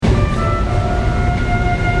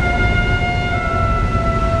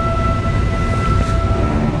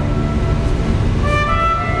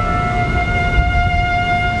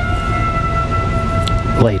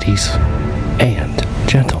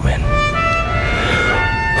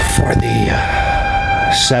the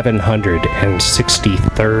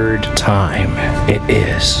 763rd time it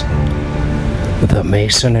is the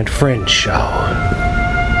Mason and Friends Show,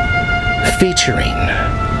 featuring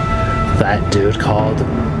that dude called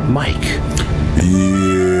Mike. Yeah.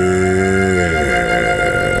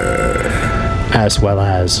 As well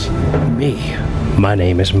as me. My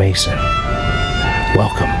name is Mason.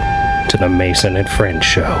 Welcome to the Mason and Friends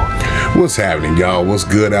Show. What's happening, y'all? What's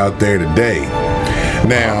good out there today?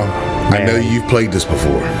 Now, I know you've played this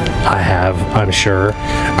before. I have, I'm sure.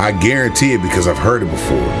 I guarantee it because I've heard it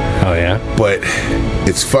before. Oh, yeah? But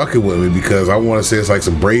it's fucking with me because I want to say it's like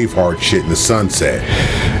some Braveheart shit in the sunset.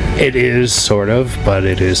 It is, sort of, but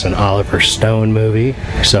it is an Oliver Stone movie,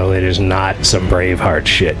 so it is not some Braveheart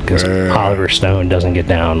shit, because Oliver Stone doesn't get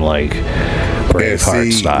down like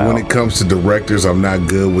Braveheart style. When it comes to directors, I'm not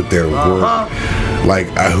good with their work. Like,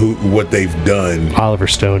 what they've done. Oliver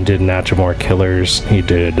Stone did Natural Killers. He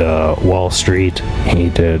did Wall Street. He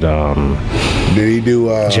did... did he do...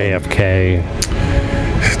 JFK.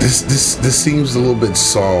 This seems a little bit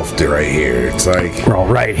soft right here. It's like... Well,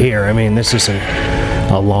 right here. I mean, this isn't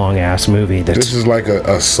a long-ass movie. This is like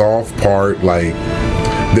a soft part, like...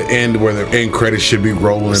 the end where the end credits should be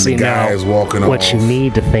rolling and the guy is walking off. What you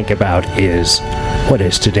need to think about is... What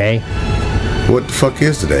is today? What the fuck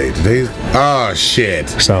is today? Today's... Oh, shit.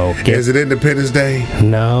 So... Is it Independence Day?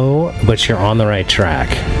 No, but you're on the right track.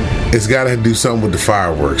 It's got to do something with the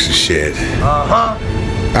fireworks and shit. I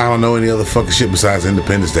don't know any other fucking shit besides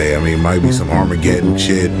Independence Day. I mean, it might be some Armageddon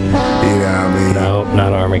shit. You know what I mean? No,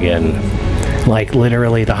 not Armageddon. Like,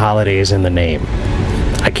 literally, the holiday is in the name.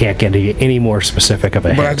 I can't get any more specific of a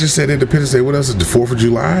hint. But I just said Independence Day. What else is the 4th of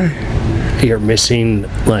July? You're missing,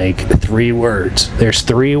 like, 3 words. There's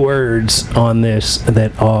 3 words on this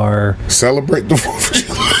that are... Celebrate the 4th of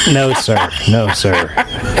July. No, sir. No, sir.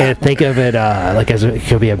 And think of it like as it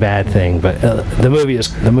could be a bad thing, but the movie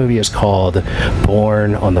is called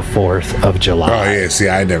Born on the 4th of July. Oh yeah, see,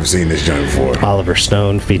 I had never seen this joint before. Oliver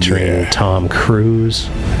Stone featuring Tom Cruise.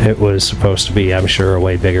 It was supposed to be, I'm sure, a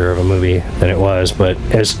way bigger of a movie than it was, but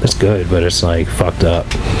it's good, but it's like fucked up.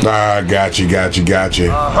 Got you.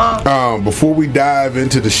 Before we dive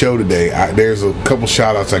into the show today, there's a couple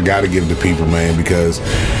shout outs I gotta give to people, man, because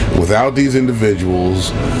without these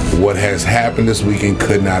individuals, what has happened this weekend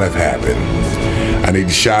could not have happened. I need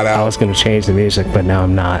to shout out. I was going to change the music, but now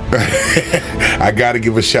I'm not. I got to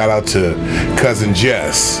give a shout out to Cousin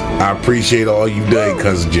Jess. I appreciate all you done,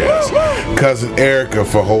 Cousin Jess. Cousin Erica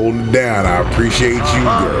for holding it down. I appreciate you,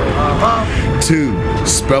 girl. 2,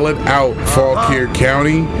 Spell It Out, Fauquier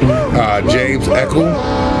County. James Eckel.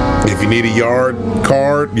 If you need a yard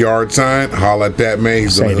sign, holla at that man.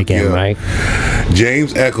 He's Say it again, Mike.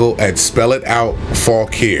 James Eckel at Spell It Out,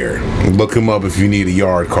 Fauquier. Look him up if you need a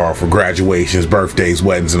yard card for graduations, birthdays,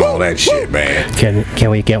 weddings, and all that shit, man.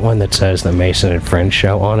 Can we get one that says the Mason and Friends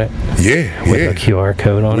Show on it? Yeah, with a QR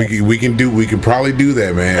code on it. We can probably do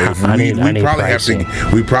that, man.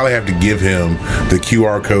 We probably have to give him the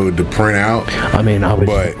QR code to print out. I mean,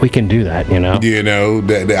 we can do that, you know. You know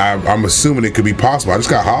that I'm assuming it could be possible. I just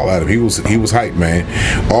got to holler at him. He was hyped, man.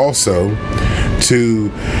 Also,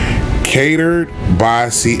 to Catered by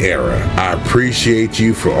Sierra, I appreciate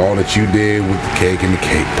you for all that you did with the cake and the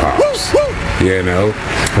cake pops. You know,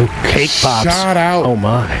 cake pops. Shout out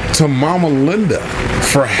to Mama Linda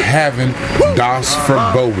for having Das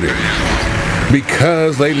Verboten.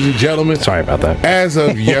 Because, ladies and gentlemen, sorry about that. As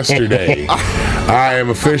of yesterday, I am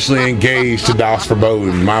officially engaged to Das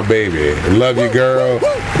Verboten, my baby. Love you, girl.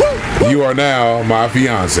 You are now my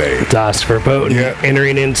fiance. Das Verboten,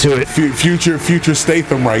 entering into it. Future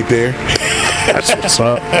Statham right there. That's what's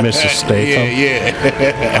up, Mrs. Statham.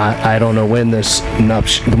 Yeah. I don't know when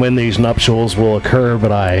these nuptials will occur,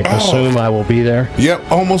 but I assume I will be there.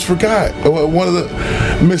 Yep, almost forgot. One of the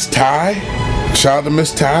Miss Ty. Shout out to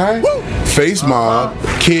Miss Ty, Face Mob,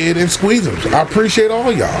 Kid, and Squeezums. I appreciate all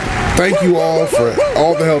y'all. Thank you all for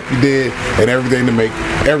all the help you did and everything to make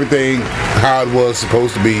everything how it was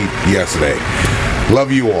supposed to be yesterday.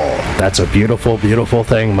 Love you all. That's a beautiful, beautiful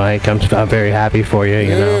thing, Mike. I'm very happy for you.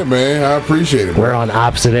 You know, man, I appreciate it. We're on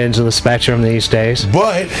opposite ends of the spectrum these days,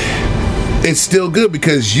 but it's still good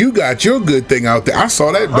because you got your good thing out there. I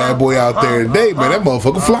saw that bad boy out there today, man. That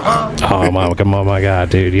motherfucker fly. Oh my God,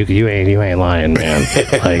 dude, you ain't lying, man.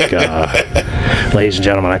 Like, ladies and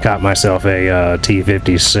gentlemen, I caught myself a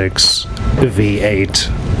T56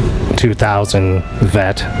 V8 2000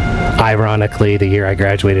 vet. Ironically, the year I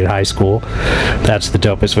graduated high school. That's the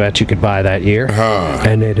dopest vet you could buy that year.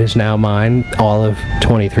 And it is now mine all of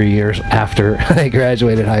 23 years after I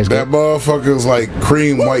graduated high school. That motherfucker is like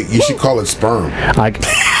cream white. You should call it sperm.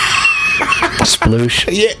 Sploosh.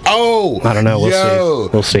 Yeah. Oh. I don't know. We'll see.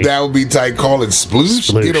 We'll see. That would be tight. Call it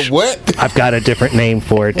sploosh. Sploosh. You know what? I've got a different name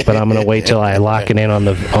for it, but I'm gonna wait till I lock it in on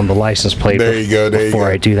the license plate. There you go. There before you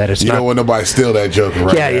go. I do that. It's you not. don't want nobody steal that joke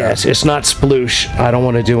right Yeah, now. yes. It's not sploosh. I don't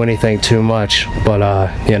want to do anything too much, but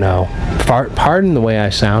pardon the way I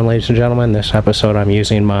sound, ladies and gentlemen. This episode, I'm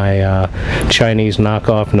using my Chinese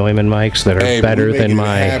knockoff Neumann mics that are better than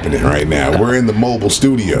my. Happening right now. We're in the mobile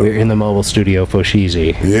studio. We're in the mobile studio for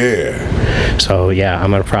Sheezy. Yeah. So yeah,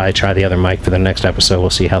 I'm gonna probably try the other mic for the next episode. We'll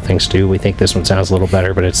see how things do. We think this one sounds a little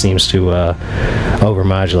better, but it seems to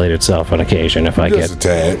overmodulate itself on occasion if I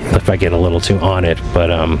get a little too on it.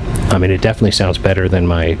 But I mean, it definitely sounds better than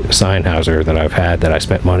my Sennheiser that I've had that I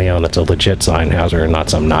spent money on. That's a legit Sennheiser and not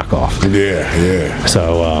some knockoff. Yeah.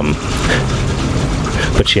 So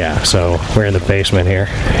but yeah, so we're in the basement here.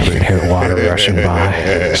 You can hear water rushing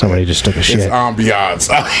by. Somebody just took a shit. It's ambiance.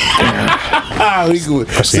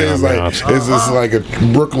 It's just like a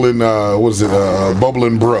Brooklyn,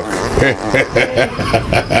 bubbling brook.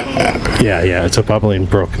 Yeah, it's a bubbling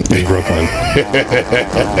brook in Brooklyn.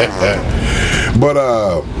 But,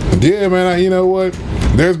 yeah, man, you know what?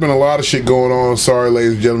 There's been a lot of shit going on. Sorry,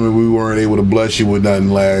 ladies and gentlemen, we weren't able to bless you with nothing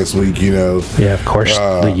last week, you know. Yeah, of course,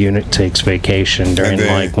 the unit takes vacation during,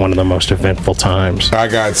 one of the most eventful times. I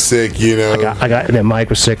got sick, you know. The Mike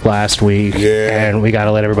was sick last week, and we got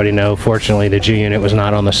to let everybody know, fortunately, the G unit was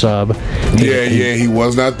not on the sub. He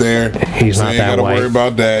was not there. He's not that white. Gotta worry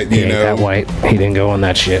about that, you know. He ain't that white. He didn't go on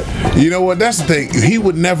that shit. You know what? That's the thing. He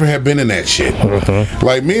would never have been in that shit. Mm-hmm.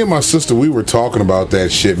 Like, me and my sister, we were talking about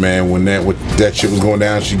that shit, man, when that shit was going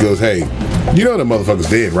down. She goes, hey, you know the motherfuckers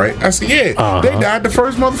dead, right? I said, yeah, they died the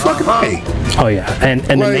first motherfucking day. Oh, yeah. And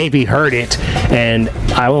the Navy heard it, and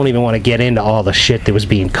I won't even want to get into all the shit that was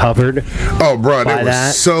being covered. Oh, bro, there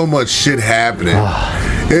was so much shit happening.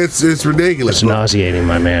 It's ridiculous. It's nauseating,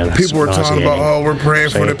 my man. People were talking about, we're praying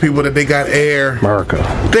for the people that they got air. America.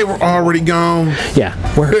 They were already gone. Yeah,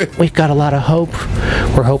 we've got a lot of hope.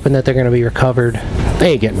 We're hoping that they're going to be recovered.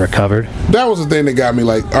 They ain't getting recovered. That was the thing that got me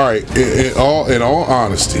like, all right, in all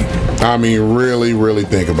honesty, I mean, really, really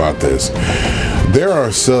think about this. There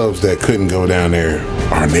are subs that couldn't go down there,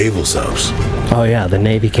 are naval subs. Oh, yeah, the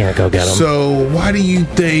Navy can't go get them. So why do you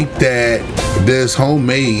think that this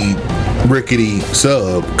homemade rickety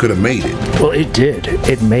sub could have made it? Well, it did.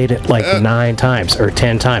 It made it like 9 times or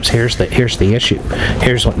 10 times. Here's the issue.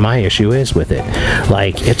 Here's what my issue is with it.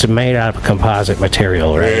 Like, it's made out of composite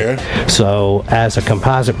material, right? Yeah. So as a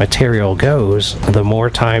composite material goes, the more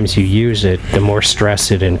times you use it, the more stress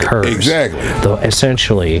it incurs. Exactly. So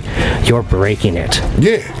essentially, you're breaking it.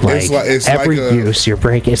 Yeah. It's every use you're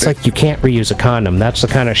breaking. It's like you can't reuse a condom. That's the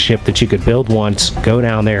kind of ship that you could build once, go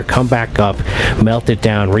down there, come back up, melt it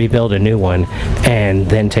down, rebuild a new one, and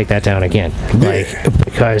then take that down again.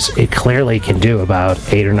 Because it clearly can do about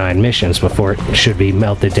 8 or 9 missions before it should be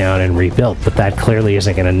melted down and rebuilt, but that clearly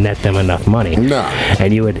isn't going to net them enough money. No.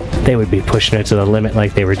 And they would be pushing it to the limit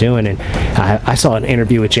like they were doing. And I saw an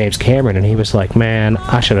interview with James Cameron, and he was like, man,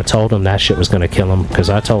 I should have told him that shit was going to kill him,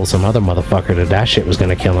 because I told some other motherfucker that shit was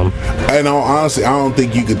going to kill him. And honestly, I don't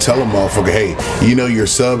think you could tell a motherfucker, hey, you know your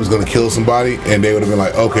sub is going to kill somebody, and they would have been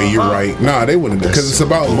like, okay, you're right. Nah, they wouldn't, because it's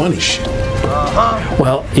about money.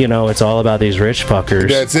 Well, you know, it's all about these rich fuckers.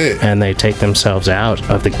 That's it. And they take themselves out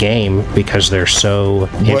of the game because they're so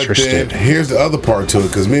interested. But then, here's the other part to it,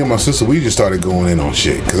 because me and my sister, we just started going in on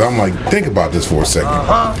shit. Because I'm like, think about this for a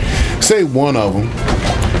second. Say one of them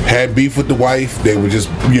had beef with the wife. They were just,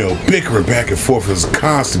 bickering back and forth. It was a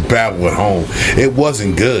constant battle at home. It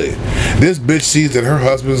wasn't good. This bitch sees that her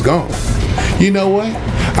husband's gone. You know what?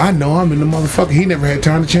 I know I'm in the motherfucker. He never had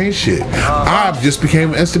time to change shit. I just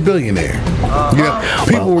became an instant billionaire.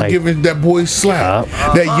 People were giving that boy slack.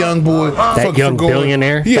 That young boy. That young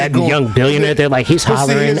billionaire? Young billionaire. They're like, he's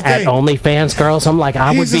hollering at OnlyFans girls. I'm like,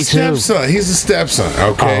 I would be too. He's a stepson,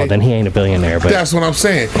 okay? Oh, then he ain't a billionaire. But that's what I'm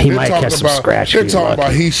saying. He might catch some scratch. They're talking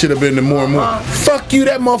about he should have been the more and more. Fuck you,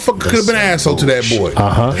 that motherfucker could have been an asshole to that boy.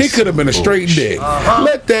 He could have been a straight dick.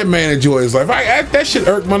 Let that man enjoy his life. That shit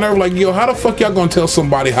irked my nerve. Like, how the fuck y'all gonna tell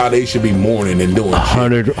somebody how they should be mourning and doing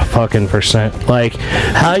 100%. Like,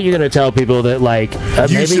 how are you gonna tell people that, like,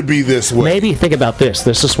 you should be this way? Maybe think about this.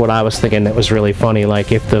 This is what I was thinking that was really funny.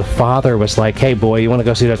 Like, if the father was like, hey boy, you want to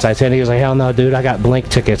go see the Titanic? He was like, hell no, dude, I got Blink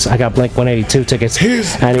tickets. I got Blink 182 tickets.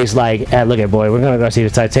 And he's like, hey, look at boy, we're gonna go see the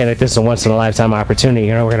Titanic. This is a once in a lifetime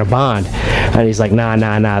opportunity. We're gonna bond. And he's like, nah,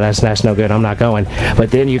 that's no good. I'm not going.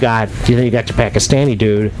 But then you got your Pakistani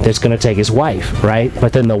dude that's gonna take his wife, right?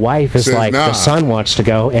 But then the wife is like, the son wants to go.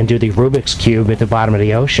 go and do the Rubik's Cube at the bottom of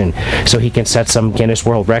the ocean so he can set some Guinness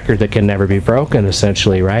World Record that can never be broken,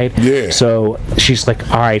 essentially, right? Yeah. So she's like,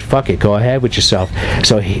 all right, fuck it, go ahead with yourself.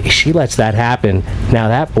 So she lets that happen. Now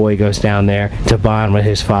that boy goes down there to bond with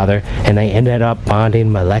his father, and they ended up bonding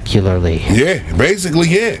molecularly. Yeah, basically,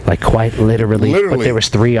 yeah. Like quite literally. But there was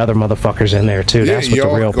 3 other motherfuckers in there too. That's what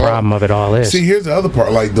the real problem of it all is. See, here's the other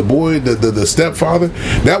part. Like the boy, the stepfather,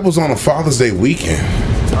 that was on a Father's Day weekend.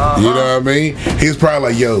 You know what I mean? He was probably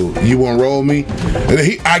like, yo, you want to roll me? And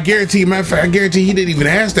I guarantee, matter of fact, I guarantee he didn't even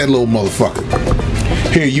ask that little motherfucker.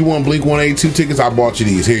 Here, you want Blink 182 tickets? I bought you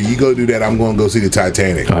these. Here, you go do that. I'm going to go see the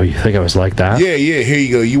Titanic. Oh, you think I was like that? Yeah. Here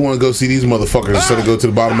you go. You want to go see these motherfuckers instead of go to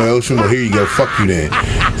the bottom of the ocean? Well, here you go. Fuck you then.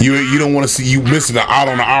 You don't want to see, you missing out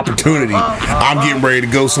on the opportunity. I'm getting ready to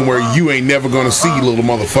go somewhere you ain't never going to see, little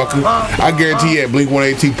motherfucker. I guarantee you, Blink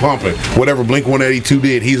 182 pumping. Whatever Blink 182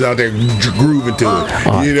 did, he's out there grooving to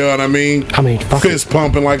it. You know what I mean? Fist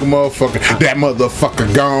pumping like a motherfucker. That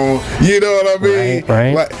motherfucker gone. You know what I mean?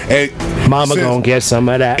 Right. Like, Mama gonna get some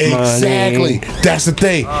of that money. Exactly. That's the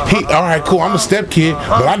thing. All right, cool. I'm a stepkid,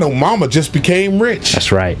 but I know Mama just became rich.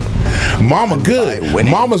 That's right. Mama good.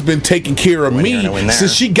 Mama's been taking care of me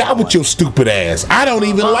since she got with your stupid ass. I don't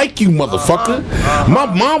even like you, motherfucker. My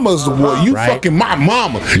mama's the one. You fucking my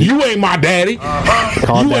mama. You ain't my daddy. You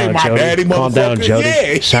ain't my daddy, motherfucker. Calm down, Jody.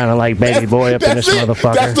 Yeah. Sounding like baby boy up in this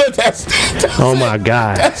motherfucker. That's oh my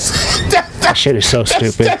God. That shit is so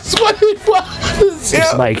stupid. That's what it was.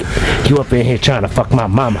 It's like, you up in here trying to fuck my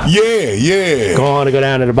mama. Yeah. Go on and go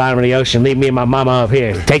down to the bottom of the ocean. Leave me and my mama up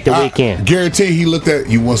here. Take the weekend. Guarantee he looked at,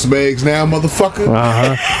 you want some eggs now, motherfucker?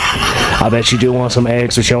 I bet you do want some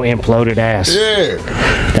eggs with your imploded ass. Yeah.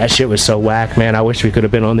 That shit was so whack, man. I wish we could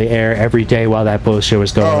have been on the air every day while that bullshit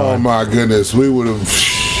was going on. Oh my goodness. We would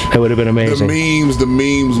have... It would have been amazing. The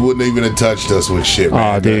memes wouldn't even have touched us with shit,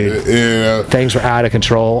 man. Oh, dude. Yeah. Things were out of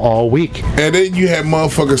control all week. And then you had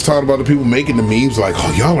motherfuckers talking about the people making the memes like,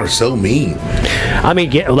 oh, y'all are so mean. I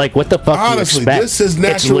mean, like, what the fuck honestly, do you expect? this is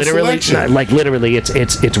natural selection. Like, literally,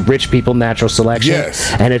 it's rich people natural selection.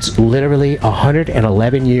 Yes. And it's literally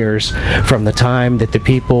 111 years from the time that the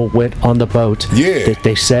people went on the boat that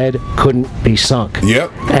they said couldn't be sunk.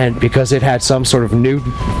 Yep. And because it had some sort of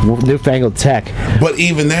newfangled tech. But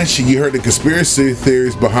even that shit, you heard the conspiracy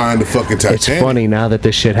theories behind the fucking Titanic. It's funny, now that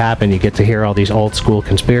this shit happened, you get to hear all these old school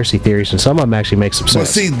conspiracy theories, and some of them actually make some sense. Well,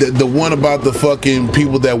 see, the one about the fucking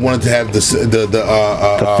people that wanted to have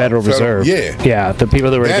the Federal Reserve. Yeah, the people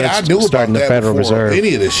that were against starting the Federal Reserve.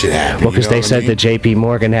 Any of this shit happened. Well, because they said that J.P.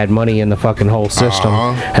 Morgan had money in the fucking whole system,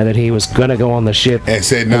 and that he was gonna go on the ship, and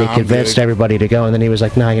said, "Nah, and he convinced everybody to go, and then he was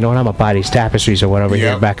like, "Nah, you know what? I'm gonna buy these tapestries or whatever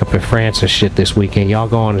here back up in France and shit this weekend. Y'all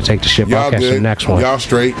go on and take the ship. I'll catch the next one. Y'all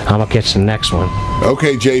straight. I'm gonna catch the next one."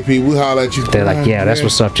 Okay, JP, we'll holler at you. They're like, "Yeah, that's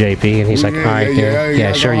what's up, JP," and he's like, "All right,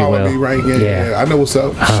 yeah, sure you will." Yeah, I know what's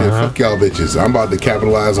up. Shit, fuck y'all bitches. I'm about to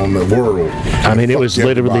capitalize on the world. I mean, it was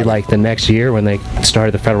literally like the next year when they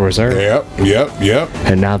started the Federal Reserve. Yep.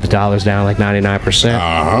 And now the dollar's down like 99%.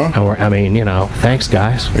 I mean, you know, thanks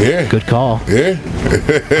guys. Yeah. Good call. Yeah.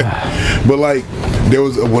 But like, there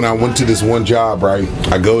was, when I went to this one job, right?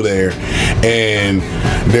 I go there, and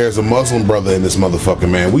there's a Muslim brother in this motherfucker,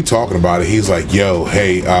 man. We talking about it. He's like, yo,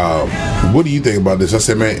 hey, what do you think about this? I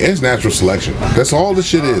said, man, it's natural selection. That's all this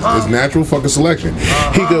shit is. It's natural fucking selection.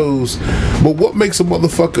 He goes, but what makes a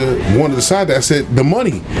motherfucker want to decide that? I said, the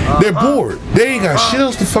money. They're bored. They ain't got shit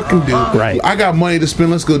else to fucking do. Right. I got money to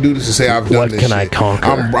spend. Let's go do this and say I've done what this can shit. I conquer?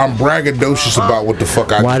 I'm braggadocious about what the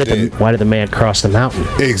fuck I did. Why did the man cross the mountain?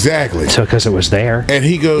 Exactly. So because it was there. And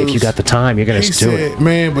he goes, if you got the time, you're gonna do it.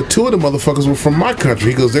 Man, but 2 of the motherfuckers were from my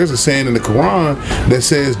country. He goes, there's a saying in the Quran that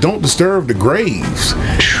says, don't disturb the graves.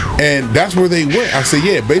 And that's where they went. I said,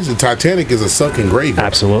 yeah, basically Titanic is a sunken graveyard.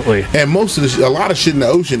 Absolutely. And most of a lot of shit in the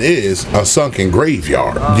ocean is a sunken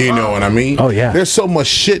graveyard. You know what I mean? Oh yeah. There's so much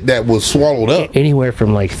shit that was swallowed up. Anywhere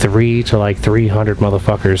from like 3 to like 300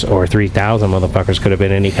 motherfuckers or 3,000 motherfuckers could have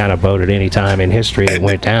been any kind of boat at any time in history that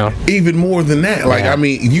went down. Even more than that. Like, I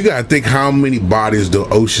mean, you gotta think how many bodies the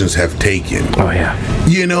oceans have taken. Oh yeah.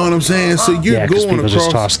 You know what I'm saying? So you're going people across.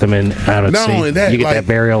 Just toss them in out at sea. Not only that, you get that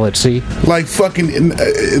burial at sea. Like fucking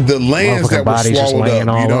the lands that were swallowed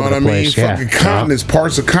up. You know what I mean? Fucking continents,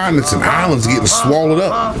 parts of continents and islands getting swallowed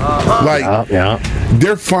up. Like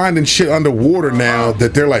they're finding shit underwater now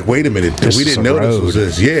that they're like, wait a minute, we didn't know this was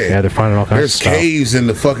this. Yeah, they're finding all kinds of stuff. There's caves in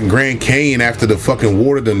the fucking Grand Canyon after the fucking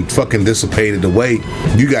water done fucking dissipated away.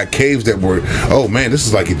 You got caves that were, oh man, this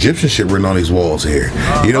is like Egyptian shit written on these walls here.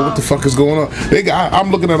 You know what the fuck is going on? I I'm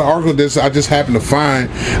looking at an article that I just happened to find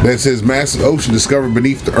that says massive ocean discovered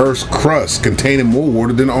beneath the Earth's crust containing more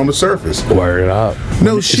water than on the surface. Word up.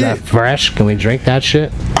 No Is shit. that fresh? Can we drink that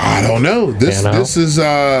shit? I don't know. This is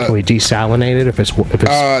Can we desalinate it if it's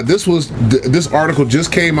this article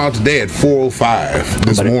just came out today at 4:05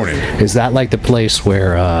 this morning. Is that like the place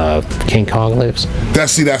where King Kong lives?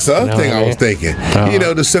 That's the other thing I was thinking. You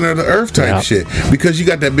know, the center of the earth type shit. Because you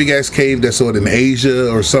got that big ass cave that's sort of in Asia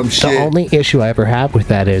or some shit. The only issue I ever have with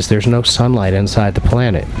that is there's no sunlight inside the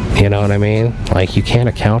planet. You know what I mean? Like, you can't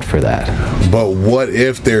account for that. But what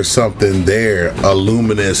if there's something there, a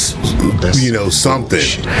luminous,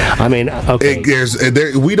 something? I mean, okay.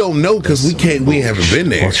 We don't know because we haven't been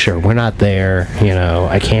there. Well, sure, we're not there. You know,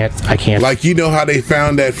 I can't. Like, you know how they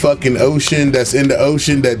found that fucking ocean that's in the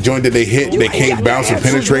ocean, that joint that they hit, they can't bounce or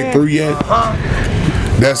penetrate through yet?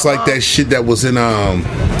 That's like that shit that was in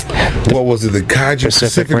what was it? The Kaiju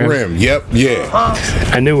Pacific Rim. Yep. Yeah.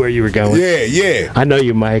 I knew where you were going. Yeah. I know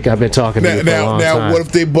you, Mike. I've been talking to you for a long time. Now, what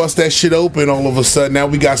if they bust that shit open all of a sudden? Now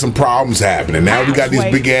we got some problems happening. Now we got these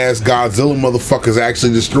big ass Godzilla motherfuckers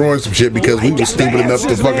actually destroying some shit because we were stupid enough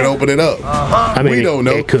to fucking open it up. I mean, we don't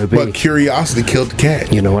know. It could be. But curiosity killed the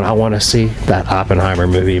cat. You know what? I want to see that Oppenheimer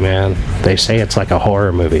movie, man. They say it's like a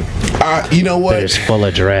horror movie. You know what? It's full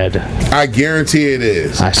of dread. I guarantee it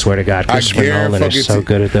is. I swear to God, Christopher Nolan is so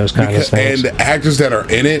good at those kind of things. And the actors that are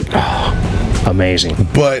in it, amazing.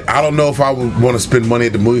 But I don't know if I would want to spend money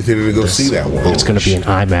at the movie theater to go see that one. It's going to be an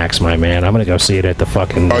IMAX, my man. I'm going to go see it at the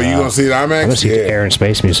fucking... Oh, you going to see it IMAX? I'm going to see the Air and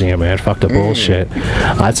Space Museum, man. Fuck the bullshit.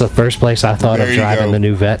 That's the first place I thought of driving the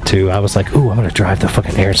new vet to. I was like, ooh, I'm going to drive the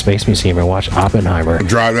fucking Air and Space Museum and watch Oppenheimer.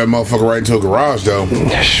 Drive that motherfucker right into a garage, though.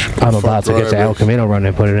 I'm about to get to El Camino Run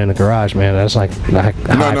and put it in the garage, man. That's like high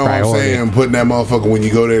priority. I'm saying putting that motherfucker when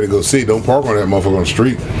you go there to go see. Don't park on that motherfucker on the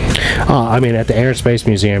street. I mean, at the Air and Space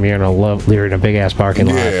Museum, you're in a big ass parking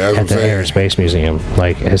lot at the Air and Space Museum.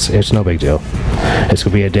 Like, it's no big deal. It's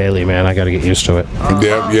gonna be a daily, man. I gotta get used to it.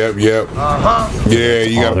 Yep. Yeah,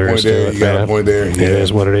 you got a point there. You got a point there. Yeah. It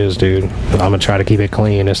is what it is, dude. I'm gonna try to keep it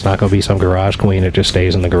clean. It's not gonna be some garage queen that just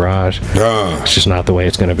stays in the garage. It's just not the way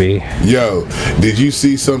it's gonna be. Yo, did you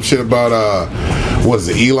see some shit about what is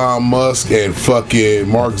it, Elon Musk and fucking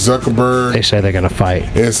Mark Zuckerberg? They say they're gonna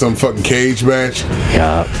fight in some fucking cage match.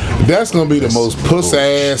 Yeah. That's gonna be the most puss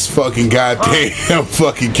ass fucking goddamn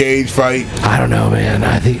fucking cage fight. I don't know, man.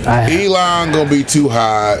 I think Elon gonna be too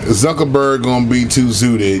high. Zuckerberg gonna be too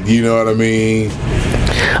zooted. You know what I mean?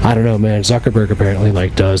 I don't know, man. Zuckerberg apparently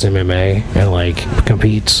does MMA and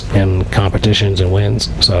competes in competitions and wins.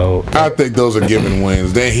 So I think those are given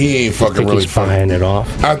wins. Then he ain't fucking really flying it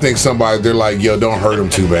off. I think they're like, yo, don't hurt him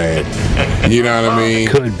too bad. You know what I mean?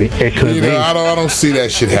 Could be. It could be. I don't see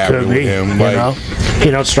that shit happening with him. Like, he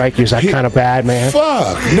don't strike you as that kind of bad, man.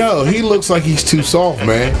 Fuck no, he looks like he's too soft,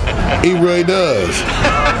 man. He really does.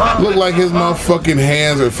 Look like his motherfucking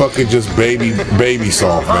hands are fucking just baby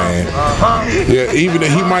soft, man. Yeah, even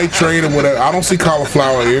if he might train or whatever. I don't see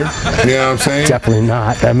cauliflower ear. You know what I'm saying? Definitely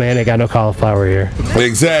not. That man ain't got no cauliflower ear.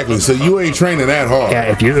 Exactly. So you ain't training that hard.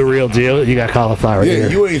 Yeah, if you're the real deal, you got cauliflower ear. Yeah,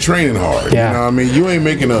 you ain't training hard. Yeah. You know what I mean? You ain't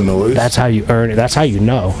making no noise. That's how you earn it. That's how you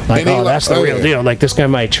know. That's the real deal. Like, this guy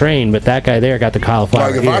might train, but that guy there got the cauliflower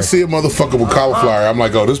ear. Like, if I see a motherfucker with cauliflower, I'm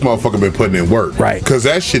like, oh, this motherfucker been putting in work. Right. Because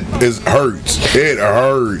that shit hurts. It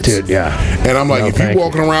hurts. Dude, yeah. And I'm like, if you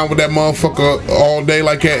walking around with that motherfucker all day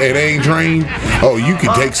like that and ain't trained, oh, you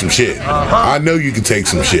can take some shit. I know you can take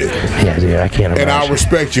some shit. Yeah, dude, I can't imagine. And I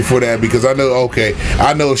respect you for that because I know,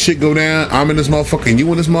 I know if shit go down, I'm in this motherfucker and you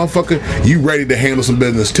in this motherfucker, you ready to handle some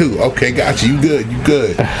business too. Okay, got you. You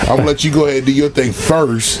good. I'm gonna let you go ahead and do your thing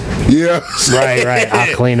first. Yeah. Right.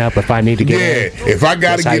 I'll clean up if I need to get in. Yeah, if I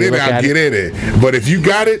gotta get in it, I'll get in it. But if you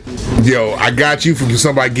got it, yo, I got you from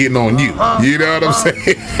somebody getting on you. You know what I'm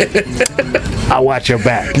saying? I'll watch your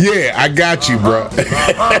back. Yeah, I got you, bro.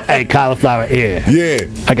 Hey, cauliflower ear. Yeah.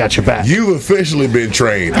 I got your back. You've officially been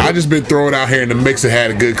trained. I just been thrown out here in the mix and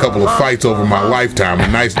had a good couple of fights over my lifetime. A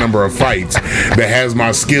nice number of fights that has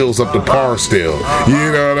my skills up to par still.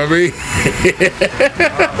 You know what I mean?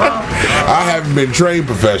 I haven't been trained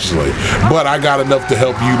professionally, but I got enough to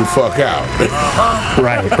help you the fuck out.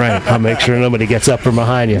 Right. I'll make sure nobody gets up from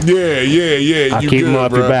behind you. Yeah. I'll keep them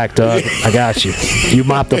off your back, dog. I got you. You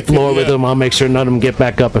mop the floor with them, I'll make sure none of them get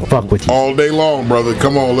back up and fuck with you. All day long, brother.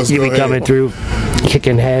 Come on, let's go ahead. You be coming through,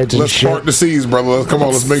 kicking heads and shit. Let's part the seas, brother. Come on,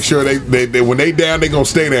 let's make sure they when they down, they gonna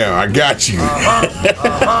stay down. I got you.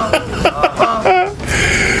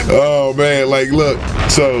 Oh, man. Like, look.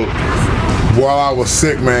 So, while I was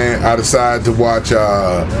sick, man, I decided to watch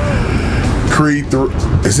Creed 3.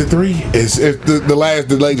 Is it 3? It's the latest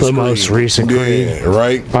The most Creed. recent Creed. Yeah,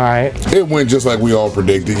 right? All right. It went just like we all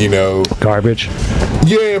predicted, you know. Garbage.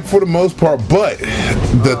 Yeah, for the most part. But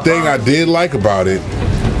the thing I did like about it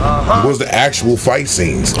was the actual fight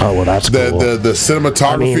scenes. Oh, well, that's cool. The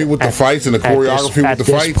cinematography with the fights and the choreography with the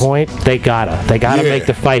fights. At this point, they gotta make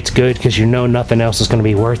the fights good because you know nothing else is going to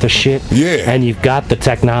be worth a shit. Yeah. And you've got the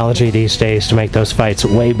technology these days to make those fights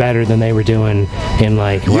way better than they were doing in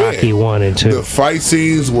like Rocky 1 and 2. The fight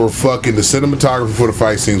scenes were fucking. The cinematography for the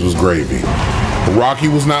fight scenes was gravy. Rocky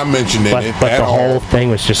was not mentioned in it but at the all. whole thing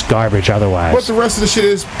was just garbage otherwise. But the rest of the shit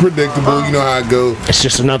is predictable. You know how it goes. It's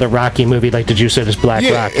just another Rocky movie. Like, did you say this Black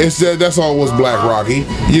Rocky? Yeah, that's all it was, Black Rocky.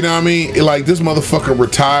 You know what I mean? Like, this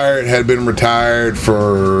motherfucker had been retired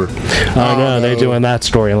for... Oh, no, they're doing that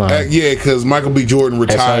storyline. Yeah, because Michael B. Jordan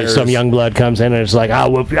retires. It's like some young blood comes in and it's like,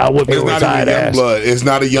 I'll whoop your retired ass. It's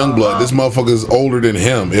not a young blood. This motherfucker's older than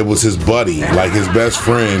him. It was his buddy, like his best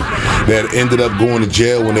friend, that ended up going to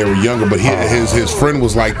jail when they were younger. But his friend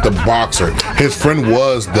was like the boxer. His friend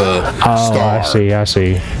was the star. I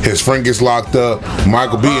see. His friend gets locked up.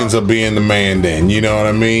 Michael B ends up being the man then. You know what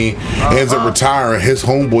I mean? Ends up retiring. His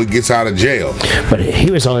homeboy gets out of jail. But he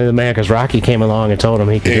was only the man because Rocky came along and told him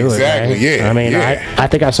he could do it. Exactly, right? yeah. I mean, yeah. I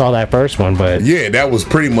think I saw that first one, but... Yeah, that was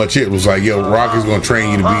pretty much it. It was like, yo, Rocky's going to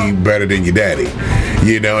train you to be better than your daddy.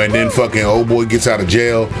 You know, and then fucking old boy gets out of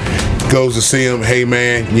jail, goes to see him. Hey,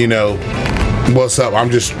 man, you know... What's up? I'm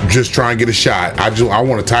just trying to get a shot. I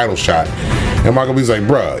want a title shot. And Michael B's like,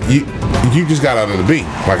 bruh, you just got out of the beat.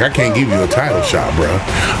 Like, I can't give you a title shot, bruh.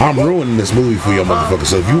 I'm ruining this movie for you, motherfucker.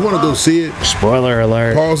 So if you want to go see it, spoiler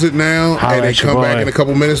alert, pause it now and then come back in a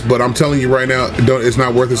couple minutes. But I'm telling you right now, it's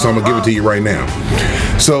not worth it, so I'm going to give it to you right now.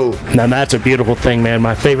 So now that's a beautiful thing, man.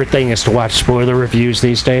 My favorite thing is to watch spoiler reviews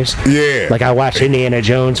these days. Yeah. Like I watched Indiana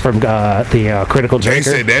Jones from the Critical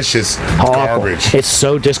Drinker. They said that's just garbage. It's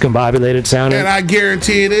so discombobulated sounding. And I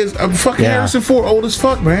guarantee it is. Fucking Harrison Ford old as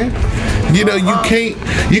fuck, man. You know,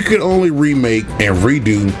 you can only remake and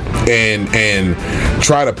redo and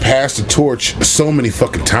try to pass the torch so many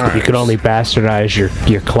fucking times. You can only bastardize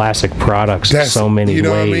your classic products in so many ways. You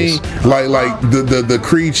know what I mean? Like the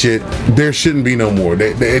Creed shit, there shouldn't be no more.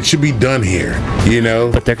 It should be done here, you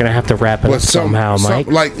know? But they're going to have to wrap it up somehow, Mike.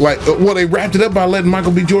 Well, they wrapped it up by letting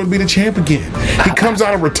Michael B. Jordan be the champ again. He comes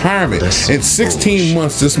out of retirement. In 16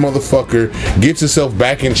 months, this motherfucker gets himself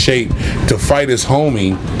back in shape to fight his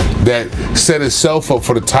homie that set himself up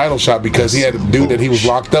for the title shot because he had a dude that he was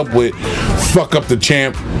locked up with fuck up the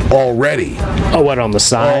champ already. Oh, what, on the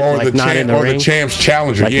side? Or like the not champ, in the or ring? the champ's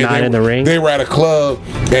challenger. Like not in the ring? They were at a club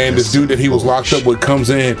and this dude that he was locked up with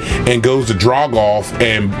comes in and goes to Dragoff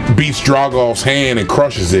and beats Dragoff's hand and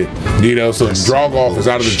crushes it. You know, so Dragoff is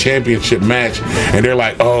out of the championship match and they're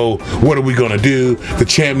like, oh, what are we gonna do? The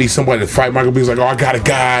champ needs somebody to fight. Michael B's like, oh, I got a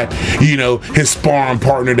guy, you know, his sparring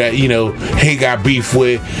partner that, you know, he got beef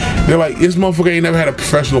with. They're like, this motherfucker ain't never had a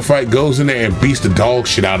professional fight, goes in there and beats the dog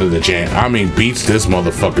shit out of the champ. I mean, beats this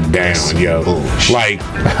motherfucker down, yo. Like,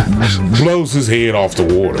 blows his head off the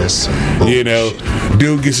water. You know,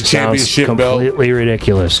 dude gets a championship belt. Completely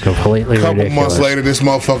ridiculous. Completely ridiculous. Couple months later, this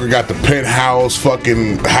motherfucker got the penthouse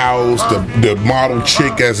fucking house, the model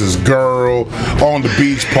chick as his girl, on the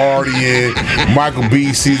beach partying. Michael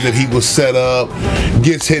B sees that he was set up,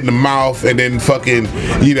 gets hit in the mouth, and then fucking,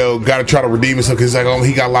 you know, gotta try to redeem himself because he's like, oh,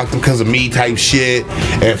 he got locked up because of me type shit,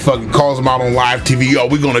 and fucking calls him out on live TV, oh,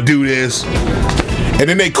 we gonna do this. And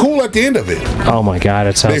then they cool at the end of it. Oh my God,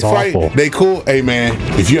 it sounds awful. They cool. Hey man,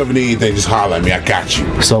 if you ever need anything, just holler at me. I got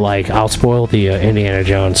you. So like, I'll spoil the Indiana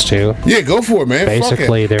Jones too. Yeah, go for it, man.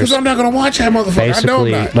 Basically, because I'm not gonna watch that motherfucker. Basically, I know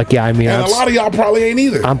I'm not. like, yeah, I mean, and a lot of y'all probably ain't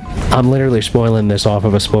either. I'm literally spoiling this off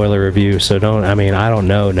of a spoiler review, so don't. I mean, I don't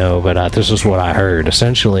know, but this is what I heard.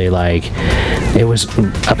 Essentially, like, it was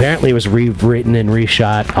rewritten and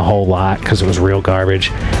reshot a whole lot because it was real garbage.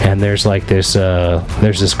 And there's like this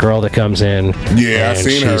girl that comes in. Yeah, I've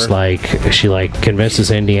seen her. She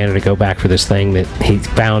convinces Indiana to go back for this thing that he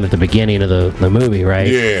found at the beginning of the movie, right?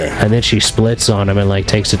 Yeah. And then she splits on him and like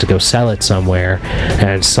takes it to go sell it somewhere.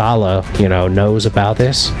 And Sala, you know, knows about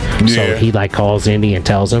this. Yeah. So he like calls Indy and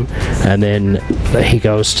tells him. And then he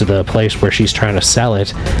goes to the place where she's trying to sell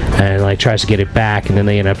it and like tries to get it back. And then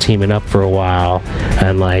they end up teaming up for a while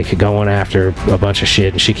and like going after a bunch of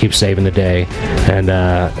shit. And she keeps saving the day. And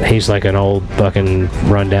he's like an old fucking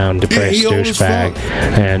rundown, depressed douchebag.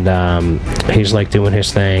 and he's like doing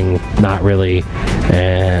his thing, not really.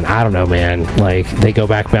 And I don't know, man. Like, they go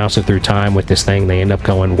back bouncing through time with this thing. They end up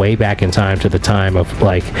going way back in time to the time of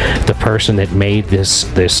like the person that made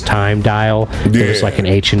this time dial. It was like an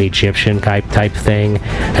ancient Egyptian type thing,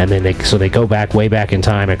 and then they go back way back in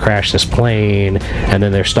time and crash this plane, and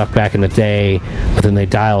then they're stuck back in the day, but then they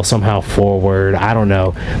dial somehow forward. I don't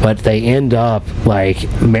know, but they end up like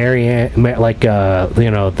Marianne, like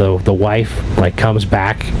the wife like comes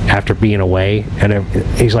back after being away, and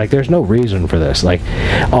he's like, there's no reason for this. Like,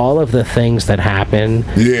 all of the things that happen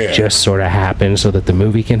just sort of happen so that the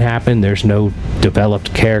movie can happen. There's no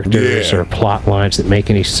developed characters or plot lines that make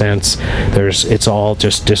any sense. It's all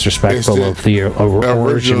just disrespectful of the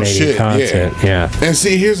originating content. Yeah. And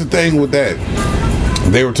see, here's the thing with that.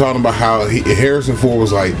 They were talking about how Harrison Ford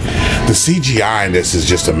was like, the CGI in this is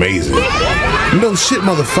just amazing. No shit,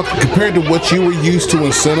 motherfucker. Compared to what you were used to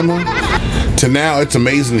in cinema, to now, it's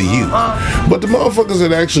amazing to you. But the motherfuckers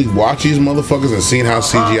that actually watch these motherfuckers and seen how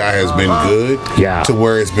CGI has been good, to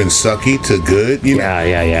where it's been sucky to good, you know?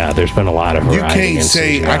 Yeah. There's been a lot of variety. You can't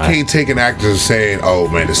say, CGI. I can't take an actor saying, oh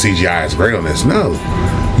man, the CGI is great on this. No.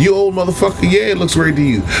 You old motherfucker, it looks great to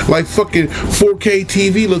you. Like fucking 4K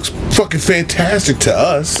TV looks fucking fantastic to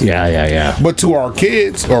us. Yeah. But to our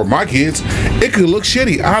kids, or my kids, it could look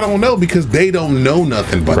shitty. I don't know, because they don't know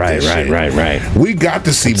nothing but this shit. Right. We got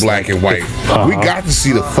to see black and white. We got to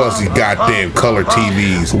see the fuzzy goddamn color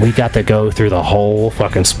TVs. We got to go through the whole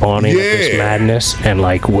fucking spawning of this madness, and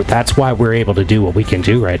like that's why we're able to do what we can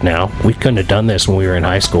do right now. We couldn't have done this when we were in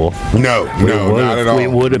high school. No, not at all. We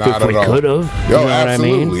would have if we could have. You know what I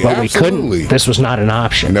mean? But we couldn't. This was not an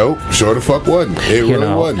option. Nope, sure the fuck wasn't. It really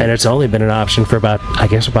wasn't. And it's only been an option for about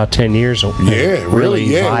 10 years. Really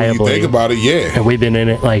viably. When you think about it, And we've been in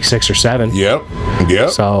it like 6 or 7. Yep.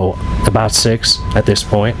 So about 6 at this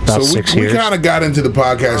point. About 6 years. We kind of got into the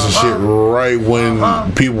podcasting shit right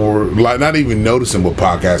when people were like not even noticing what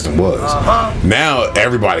podcasting was. Now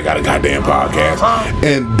everybody got a goddamn podcast,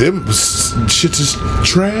 and them shit's just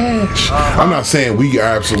trash. I'm not saying we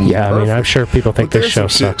are absolutely perfect. I mean, I'm sure people think this show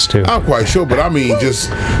sucks too. I'm quite sure, but I mean, just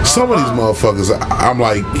some of these motherfuckers, I'm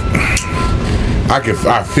like,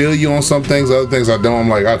 I feel you on some things, other things I don't. I'm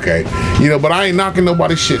like, okay, but I ain't knocking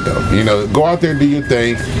nobody's shit though. Go out there and do your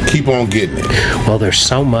thing, keep on getting it. Well, there's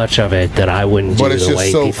so much of it that I wouldn't do the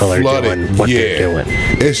way people are doing what they're doing.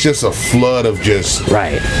 It's just a flood of just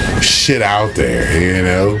shit out there,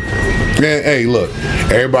 And hey, look,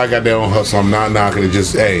 everybody got their own hustle. I'm not knocking it.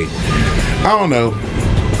 Just I don't know.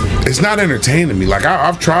 It's not entertaining me. Like,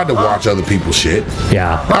 I've tried to watch other people's shit.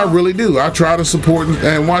 Yeah. I really do. I try to support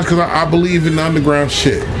and watch because I believe in the underground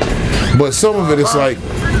shit. But some of it is like,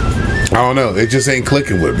 I don't know. It just ain't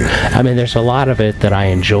clicking with me. I mean, there's a lot of it that I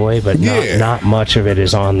enjoy, but not much of it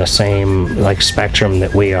is on the same, like, spectrum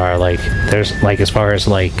that we are. Like, there's, like, as far as,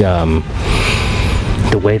 like,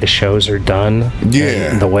 the way the shows are done,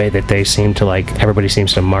 and the way that they seem to, like, everybody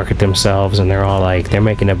seems to market themselves, and they're all like, they're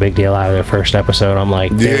making a big deal out of their first episode. I'm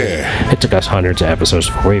like, it took us hundreds of episodes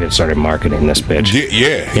before we even started marketing this bitch.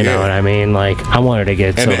 You know what I mean? Like, I wanted to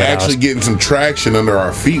get, and actually getting some traction under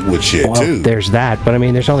our feet with shit too. There's that, but I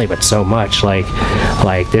mean, there's only but so much. Like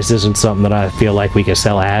this isn't something that I feel like we can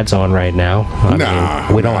sell ads on right now. I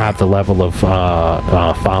mean, we don't have the level of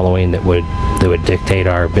following that would dictate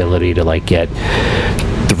our ability to, like, get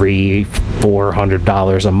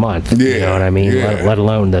 $300-400 a month. You know what I mean? Let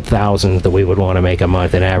alone the thousands that we would want to make a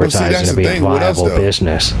month in advertising to be a viable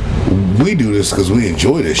business. We do this because we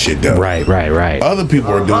enjoy this shit, though. Right. Other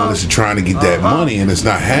people are doing this and trying to get that money, and it's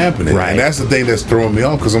not happening. And that's the thing that's throwing me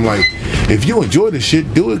off, because I'm like, if you enjoy this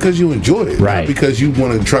shit, do it because you enjoy it. Not because you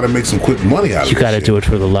want to try to make some quick money out of it. You got to do it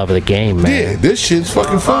for the love of the game, man. Yeah, this shit's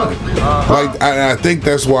fucking fun. Like, I think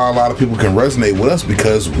that's why a lot of people can resonate with us,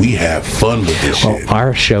 because we have fun with this shit.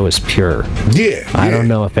 Our show is pure. I don't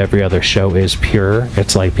know if every other show is pure.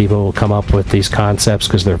 It's like people will come up with these concepts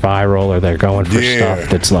because they're viral, or they're going for stuff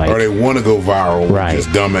that's like, or they want to go viral with this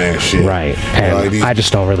dumbass shit. And like I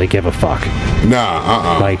just don't really give a fuck.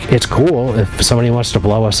 Like, it's cool if somebody wants to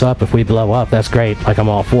blow us up. If we blow up, that's great. Like, I'm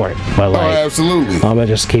all for it. But like, absolutely, I'm gonna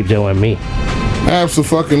just keep doing me.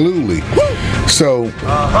 Absolutely. So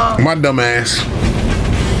my dumb ass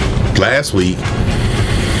last week,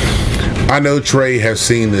 I know Trey has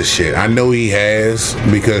seen this shit. I know he has,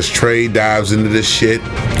 because Trey dives into this shit.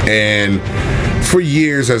 And for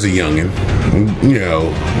years as a youngin',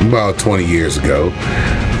 about 20 years ago,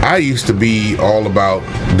 I used to be all about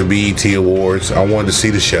the BET Awards. I wanted to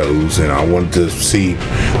see the shows, and I wanted to see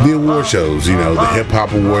the award shows, the Hip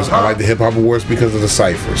Hop Awards. I like the Hip Hop Awards because of the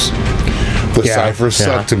ciphers. The ciphers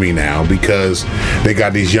suck to me now because they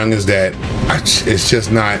got these youngins that it's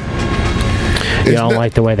just not. You don't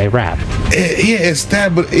like the way they rap. It's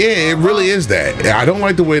that, but it really is that. I don't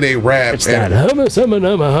like the way they rap. It's that humana. It's not even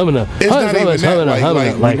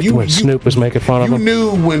that. Like when Snoop was making fun of him. You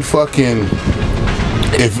knew when fucking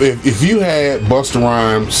if you had Busta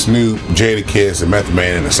Rhymes, Snoop, Jadakiss, and Method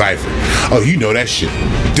Man in a cipher, oh, you know that shit.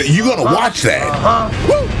 You're gonna watch that.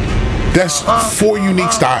 That's 4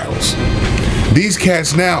 unique styles. These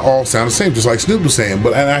cats now all sound the same, just like Snoop was saying,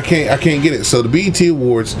 but I can't get it. So the BET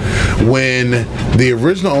Awards, when the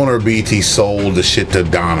original owner of BET sold the shit to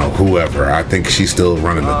Donna, whoever, I think she's still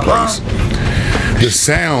running the place. The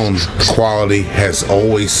sound quality has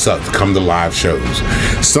always sucked come to live shows.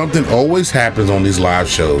 Something always happens on these live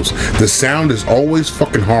shows. The sound is always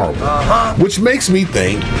fucking horrible. Which makes me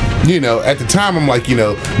think, at the time I'm like,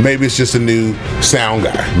 maybe it's just a new sound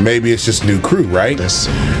guy. Maybe it's just a new crew, right? That's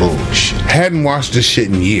some bullshit. Hadn't watched this shit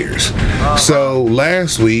in years. So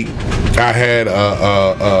last week I had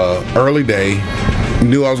a early day.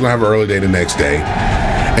 Knew I was gonna have an early day the next day.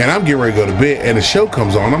 And I'm getting ready to go to bed, and the show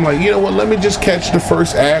comes on. I'm like, you know what? Let me just catch the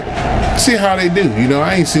first act, see how they do.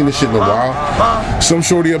 I ain't seen this shit in a while. Some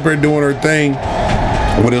shorty up there doing her thing.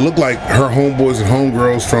 When it looked like her homeboys and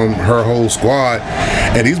homegirls from her whole squad,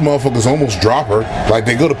 and these motherfuckers almost drop her. Like,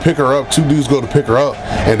 they go to pick her up, 2 dudes go to pick her up,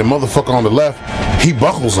 and the motherfucker on the left, he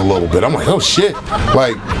buckles a little bit. I'm like, oh shit.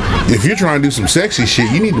 Like, if you're trying to do some sexy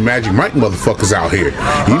shit, you need the Magic Mike motherfuckers out here.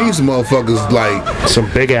 You need some motherfuckers like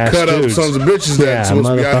some big ass cut dudes. Up sons of bitches that's supposed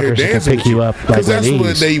to be out here dancing pick you up because that's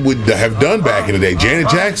what they would have done back in the day. Janet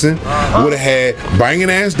Jackson would have had banging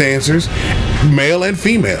ass dancers, male and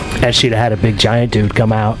female, and she'd have had a big giant dude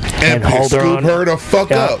come out and hold her on, her the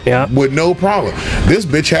fuck up with no problem. This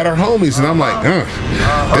bitch had her homies, and I'm like,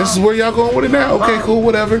 this is where y'all going with it now? Okay, cool,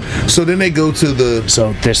 whatever. So then they go to the.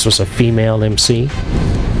 So this was a female MC.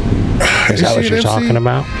 Is that what you're talking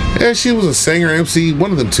about? Yeah, she was a singer, MC,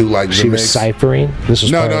 one of them two. Like she was ciphering. This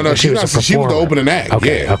was no. She was the opening act.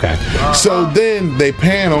 Okay, yeah. Okay. So then they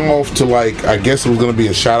pan off to I guess it was going to be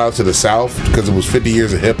a shout out to the South because it was 50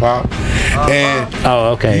 years of hip hop. And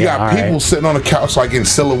you got people sitting on the couch like in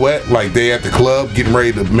silhouette, like they at the club getting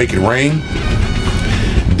ready to make it rain.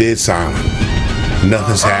 Dead silent.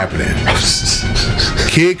 Nothing's happening.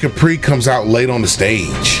 Kid Capri comes out late on the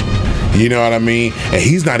stage. You know what I mean? And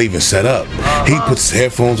he's not even set up. He puts his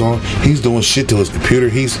headphones on. He's doing shit to his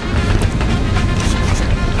computer.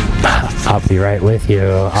 I'll be right with you.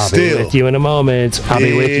 I'll be with you in a moment.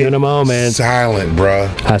 Silent,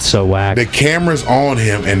 bruh. That's so whack. The camera's on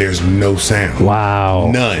him and there's no sound.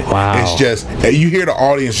 Wow. None. Wow. It's just, you hear the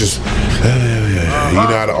audience just, you know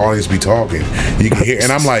how the audience be talking. You can hear,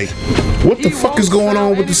 and I'm like, what the fuck is going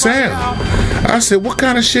on with the sound? I said, what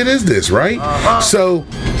kind of shit is this, right? So,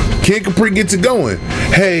 Kid Capri gets it going.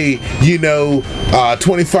 Hey,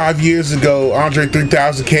 25 years ago, Andre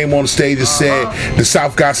 3000 came on the stage and said, the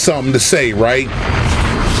South got something to say, right?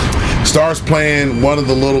 Starts playing one of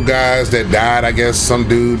the little guys that died, I guess, some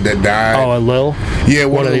dude that died. Oh, a Lil? Yeah,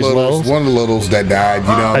 one of the littles. One of the littles that died, what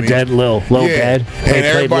I mean? Dead Lil. Lil Dead.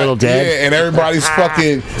 They played Lil Dead. Yeah, and everybody's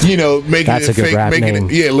fucking, making That's it fake. Making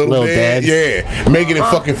it, Lil Dead. Yeah, making it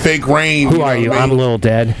fucking fake rain. Who are you? I'm Lil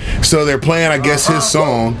Dead. So they're playing, I guess, his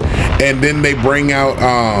song, and then they bring out,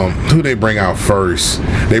 who they bring out first?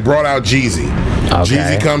 They brought out Jeezy. Okay.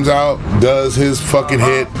 Jeezy comes out, does his fucking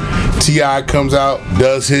hit. T.I. comes out,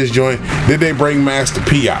 does his joint. Then they bring Master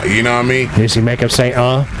P out, you know what I mean? Does he make him say,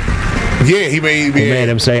 Yeah, he made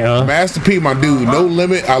him say, Master P, my dude. No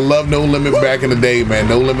Limit. I love No Limit back in the day, man.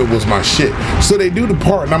 No Limit was my shit. So they do the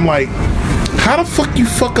part, and I'm like, how the fuck you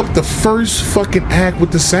fuck up the first fucking act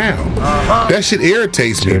with the sound? That shit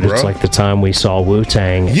irritates me, bro. It's like the time we saw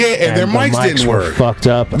Wu-Tang. Yeah, and their mics didn't work. Fucked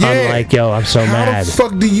up. Yeah. I'm like, I'm so mad. How the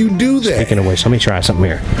fuck do you do that? Speaking of which, let me try something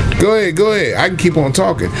here. Go ahead. I can keep on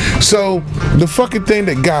talking. So, the fucking thing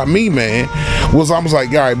that got me, man, was I was like,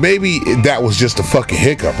 all right, maybe that was just a fucking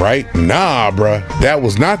hiccup, right? Nah, bruh. That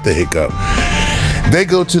was not the hiccup. They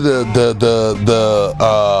go to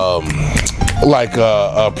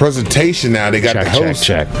a presentation now. They got the host.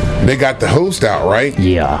 Check. They got the host out, right?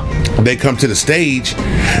 Yeah. They come to the stage.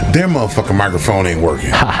 Their motherfucking microphone ain't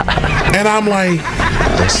working. And I'm like,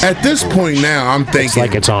 at this point now, I'm thinking it's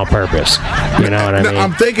like it's on purpose. You know what I mean?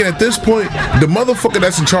 I'm thinking at this point, the motherfucker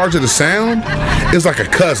that's in charge of the sound is like a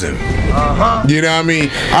cousin. You know what I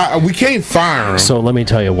mean? We can't fire him. So let me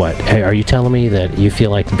tell you what. Hey, are you telling me that you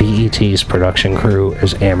feel like BET's production crew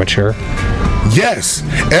is amateur? Yes,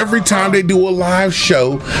 every time they do a live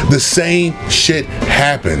show, the same shit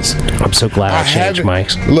happens. I'm so glad I changed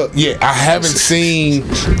mics. Look, I haven't seen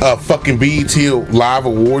a fucking BET live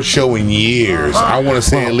award show in years. I want to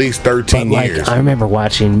say at least 13 years. I remember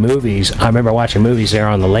watching movies. There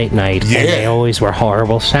on the late night, and they always were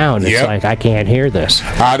horrible sound. It's like, I can't hear this.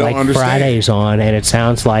 I don't understand. Friday's on, and it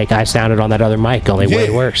sounds like I sounded on that other mic, only way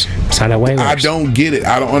worse. It sounded way worse. I don't get it.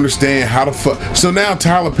 I don't understand how the fuck. So now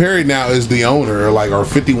Tyler Perry now is the owner, or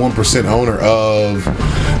 51% owner of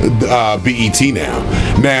BET now.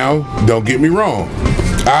 Now, don't get me wrong.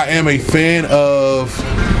 I am a fan of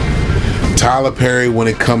Tyler Perry when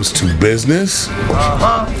it comes to business,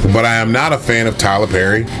 but I am not a fan of Tyler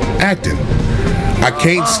Perry acting. I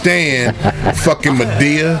can't stand fucking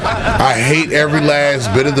Madea. I hate every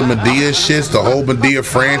last bit of the Madea shits, the whole Madea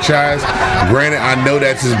franchise. Granted, I know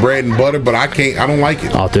that's his bread and butter, but I don't like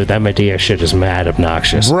it. Oh, dude, that Madea shit is mad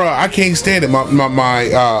obnoxious. Bruh, I can't stand it.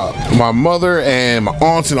 My mother and my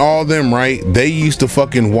aunts and all of them, right? They used to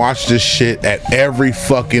fucking watch this shit at every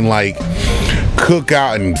fucking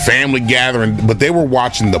cookout and family gathering, but they were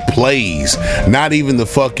watching the plays, not even the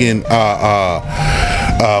fucking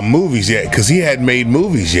movies yet, because he hadn't made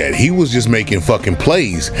movies yet. He was just making fucking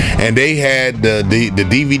plays, and they had the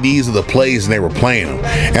DVDs of the plays, and they were playing them,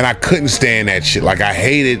 and I couldn't stand that shit. I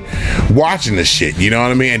hated watching the shit, you know what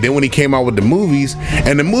I mean? And then when he came out with the movies,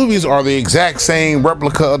 and the movies are the exact same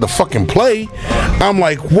replica of the fucking play, I'm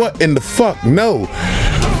like, what in the fuck? No.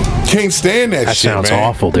 Can't stand that shit, man. That sounds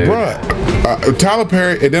awful, dude. Bruh, Tyler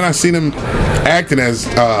Perry, and then I seen him acting as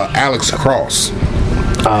Alex Cross.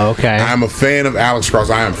 Oh, okay. I'm a fan of Alex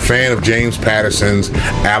Cross. I am a fan of James Patterson's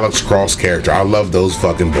Alex Cross character. I love those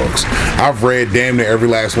fucking books. I've read damn near every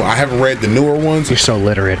last one. I haven't read the newer ones. You're so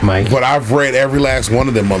literate, Mike. But I've read every last one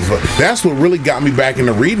of them motherfuckers. That's what really got me back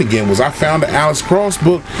into reading again, was I found an Alex Cross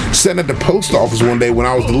book sitting at the post office one day when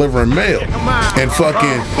I was delivering mail. And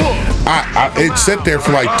fucking... it sat there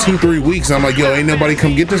for 2-3 weeks, and I'm like, yo, ain't nobody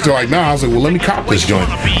come get this? They're like, nah. I was like, well, let me cop this joint.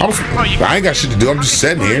 I ain't got shit to do. I'm just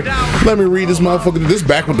sitting here. Let me read this motherfucker. This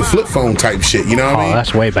back with the flip phone type shit, you know what I mean?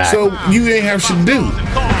 That's way back. So you ain't have shit to do.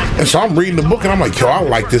 And so I'm reading the book, and I'm like, yo, I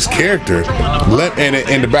like this character. And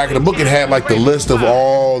in the back of the book, it had the list of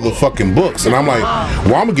all the fucking books. And I'm like,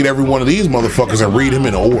 well, I'm gonna get every one of these motherfuckers and read them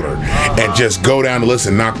in order and just go down the list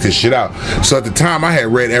and knock this shit out. So at the time, I had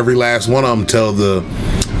read every last one of them till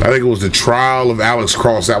I think it was the Trial of Alex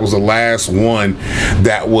Cross. That was the last one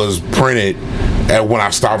that was printed when I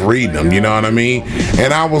stopped reading them, you know what I mean?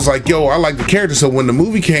 And I was like, yo, I like the character. So when the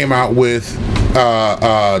movie came out with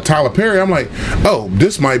Tyler Perry, I'm like, oh,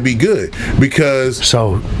 this might be good, because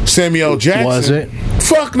Samuel Jackson. Was it?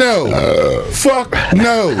 Fuck no. Fuck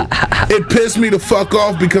no. It pissed me the fuck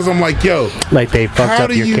off, because I'm like, yo, they fucked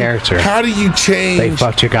up your character. How do you change? They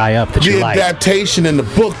fucked your guy up that you like. The adaptation in the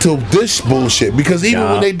book to this bullshit, because even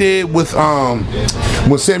when they did with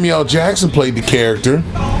when Samuel Jackson played the character,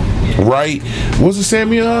 right? Was it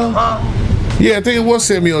Samuel? Yeah, I think it was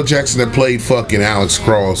Samuel Jackson that played fucking Alex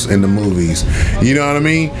Cross in the movies. You know what I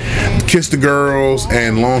mean? Kiss the Girls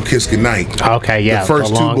and Long Kiss Goodnight. Okay, yeah. The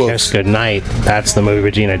first Long two books. Kiss Goodnight. That's the movie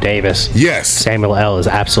with Gina Davis. Yes. Samuel L. is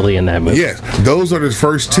absolutely in that movie. Yes. Those are the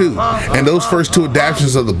first two. And those first two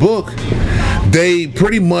adaptations of the book, they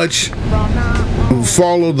pretty much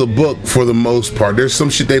follow the book for the most part. There's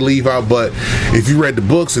some shit they leave out, but if you read the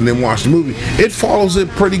books and then watch the movie, it follows it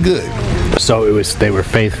pretty good. So they were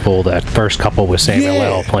faithful, that first couple with Samuel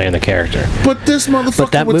L. playing the character. But this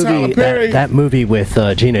motherfucker with Tyler Perry, that movie with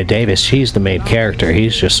Gina Davis, she's the main character.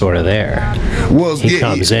 He's just sort of there. Well, he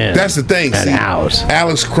comes in. That's the thing. And out.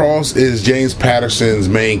 Alex Cross is James Patterson's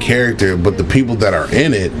main character, but the people that are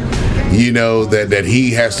in it, you know, that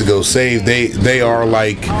he has to go save, they are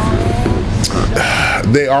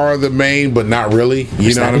they are the main, but not really.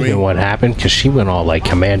 You know what I mean? What happened? Because she went all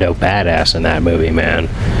commando badass in that movie, man.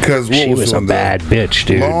 Because she was a bad bitch,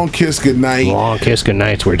 dude. Long Kiss Goodnight. Long Kiss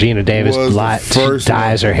Goodnight's where Gina Davis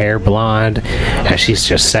dyes her hair blonde, and she's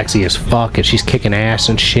just sexy as fuck, and she's kicking ass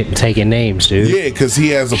and shit and taking names, dude. Yeah, because he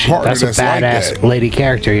has a partner that's a badass lady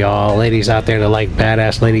character, y'all. Ladies out there that like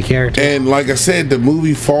badass lady characters. And like I said, the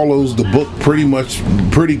movie follows the book pretty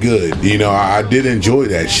good. You know, I did enjoy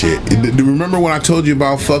that shit. Remember when I told you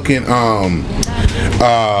about fucking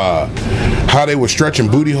how they were stretching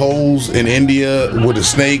booty holes in India with a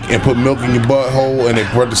snake and put milk in your butthole, and they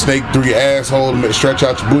run the snake through your asshole and stretch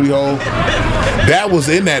out your booty hole? That was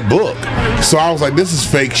in that book. So I was like, this is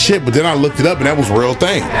fake shit. But then I looked it up, and that was a real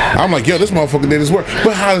thing. I'm like, yo, this motherfucker did his work.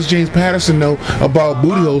 But how does James Patterson know about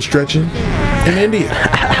booty hole stretching in India?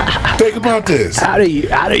 Think about this. How do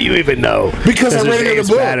you even know? Because I read it in the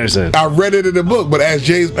book. Patterson. I read it in the book, but as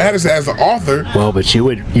James Patterson, as the author, well, but you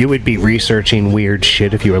would be researching weird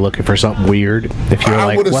shit if you were looking for something weird. If you were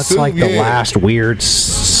like, what's assume, like the last weird,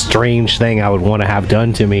 strange thing I would want to have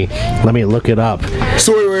done to me? Let me look it up.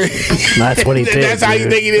 So wait. That's what he did. That's how you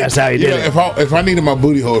think he did. That's how he did it. If I needed my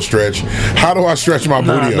booty hole stretch, how do I stretch my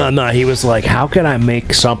booty hole? No. He was like, how can I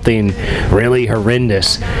make something really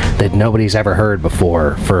horrendous that nobody's ever heard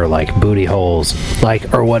before for like booty holes,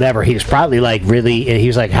 like or whatever. He was probably like really. He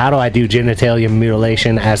was like, how do I do genitalia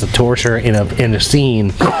mutilation as a torture in a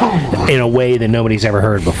scene in a way that nobody's ever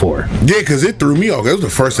heard before? Yeah, because it threw me off. It was the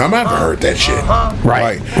first time I ever heard that shit.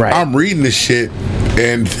 Right. I'm reading this shit.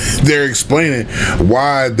 And they're explaining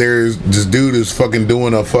why there's this dude is fucking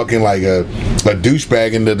doing a fucking like a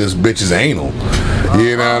douchebag into this bitch's anal.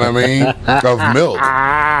 You know what I mean? Of milk.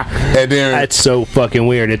 And then that's so fucking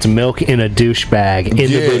weird. It's milk in a douchebag in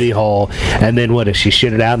the booty hole, and then what? Does she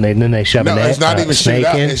shit it out and then they shove it's not even shit it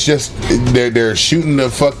out. It's just they're shooting the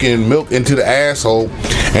fucking milk into the asshole,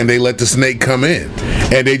 and they let the snake come in,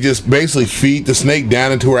 and they just basically feed the snake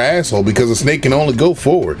down into her asshole because the snake can only go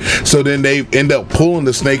forward. So then they end up pulling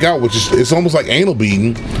the snake out, which is it's almost like anal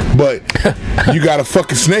beating, but you got a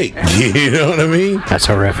fucking snake. You know what I mean? That's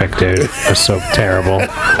horrific, dude. That's so terrible.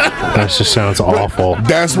 That just sounds awful.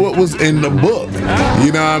 That's what was in the book.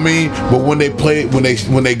 You know what I mean? But when they play, when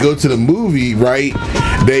they go to the movie, right?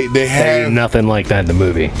 They have nothing like that in the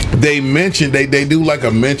movie. They mention they do like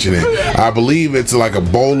a mentioning. I believe it's like a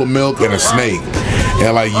bowl of milk and a snake.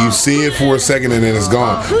 And like you see it for a second and then it's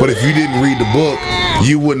gone. But if you didn't read the book,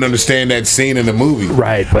 you wouldn't understand that scene in the movie.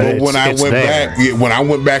 Right, but when I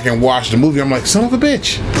went back and watched the movie, I'm like, son of a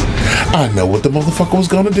bitch. I know what the motherfucker was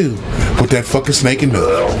gonna do with that fucking snake and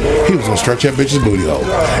milk. He was gonna stretch that bitch's booty hole.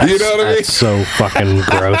 You know what I mean? That's so fucking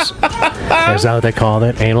gross. Is that what they called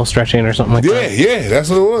it? Anal stretching or something like that? Yeah, that's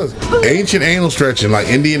what it was. Ancient anal stretching, like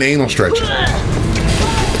Indian anal stretching.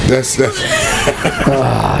 That's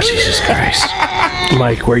oh, Jesus Christ.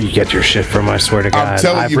 Mike, where you get your shit from, I swear to God.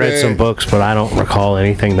 I've read some books, but I don't recall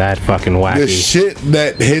anything that fucking wacky. The shit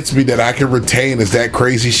that hits me that I can retain is that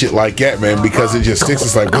crazy shit like that, man, because it just sticks.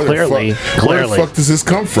 It's like, where the fuck does this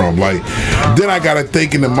come from? Like, then I gotta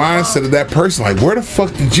think in the mindset of that person, like, where the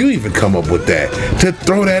fuck did you even come up with that to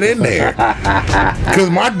throw that in there? Because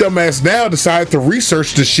my dumbass now decided to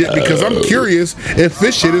research the shit because I'm curious if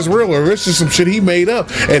this shit is real or if it's just some shit he made up.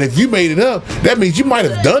 And if you made it up, that means you might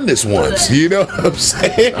have done this once. You know what I'm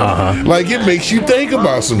saying? Like, it makes you think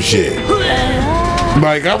about some shit.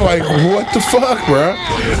 Like, I'm like, what the fuck, bro?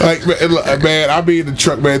 Like, man, I be in the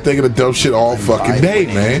truck, man, thinking of dumb shit all fucking day,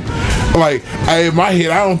 man. Like, in my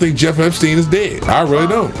head, I don't think Jeff Epstein is dead. I really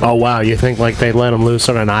don't. Oh, wow. You think, like, they let him loose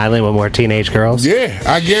on an island with more teenage girls? Yeah,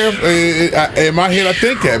 I guess. In my head, I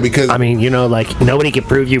think that because... I mean, you know, like, nobody can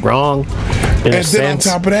prove you wrong. And then on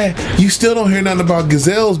top of that, you still don't hear nothing about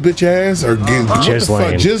Gazelle's bitch ass or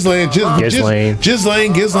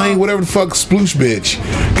Ghislaine, whatever the fuck, sploosh bitch.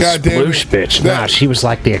 God damn it. Sploosh bitch. Nah, she was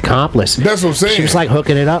like the accomplice. That's what I'm saying. She was like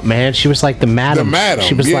hooking it up, man. She was like the madam.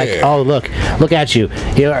 She was like, oh, look at you.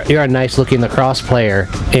 You're a nice looking lacrosse player.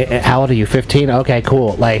 How old are you? 15? Okay,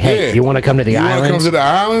 cool. Like, hey, you want to come to the islands? You want to come to the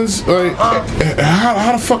islands? Like,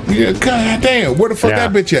 how the fuck? God damn, where the fuck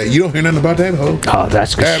that bitch at? You don't hear nothing about that hoe. Oh,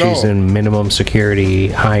 that's because she's in minimum security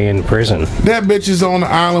high-end prison. That bitch is on the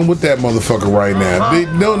island with that motherfucker right now.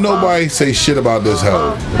 Nobody say shit about this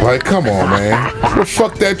hoe. Like, come on, man. Well,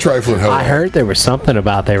 fuck that trifling hoe. I heard there was something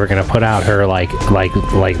about they were going to put out her like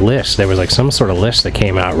list. There was like some sort of list that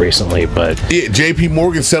came out recently, but yeah, JP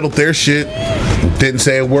Morgan settled their shit. Didn't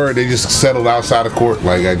say a word. They just settled outside of court.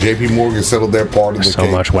 Like JP Morgan settled their part of the case.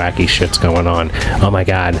 So much wacky shit's going on. Oh my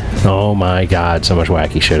god. So much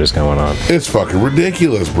wacky shit is going on. It's fucking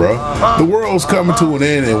ridiculous, bro. The world's coming to an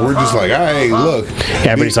end, and we're just like, hey, look.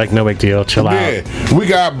 Everybody's like, no big deal. Chill out. We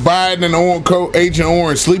got Biden and Agent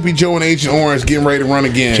Orange, Sleepy Joe and Agent Orange getting ready to run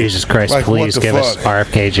again. Jesus Christ, like, please give us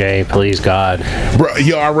RFKJ, please God. Bro,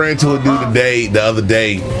 I ran into a dude the other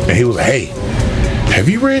day, and he was like, hey, have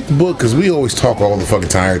you read the book? Because we always talk all the fucking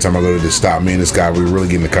time. Every time I go to this stop, me and this guy, we really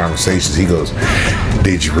get into conversations. He goes,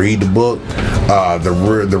 did you read the book?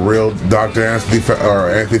 The real Dr. Anthony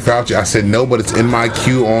Fauci? I said, no, but it's in my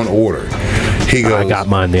queue on order. He goes, I got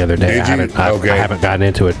mine the other day. I haven't gotten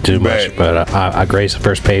into it too much, but I graced the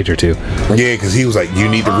first page or two. Yeah, because he was like, you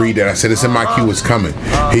need to read that. I said, it's in my queue, it's coming.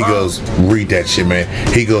 He goes, read that shit, man.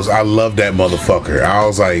 He goes, I love that motherfucker. I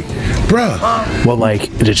was like, bruh. Well,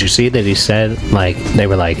 like, did you see that he said, like, they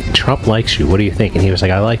were like, Trump likes you. What do you think? And he was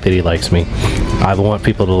like, I like that he likes me. I want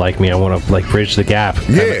people to like me. I want to, like, bridge the gap.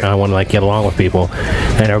 Yeah. I want to, like, get along with people.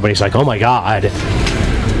 And everybody's like, oh my God.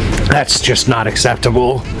 That's just not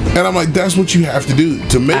acceptable. And I'm like, that's what you have to do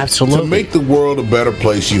to make the world a better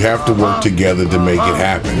place. You have to work together to make it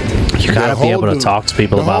happen. You gotta be able to talk to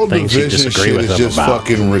people about things you disagree with them about. The whole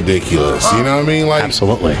division shit is just fucking ridiculous. You know what I mean? Like,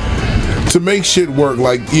 absolutely. To make shit work,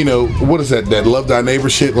 like, you know, what is that love thy neighbor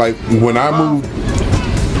shit? Like, when I moved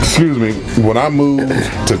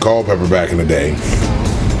to Culpeper back in the day,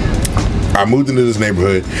 I moved into this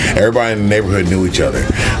neighborhood. Everybody in the neighborhood knew each other,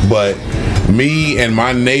 but me and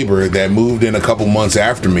my neighbor that moved in a couple months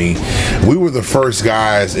after me, we were the first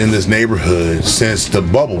guys in this neighborhood since the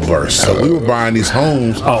bubble burst. So we were buying these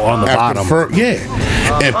homes. On the bottom.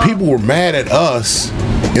 And people were mad at us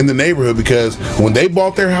in the neighborhood because when they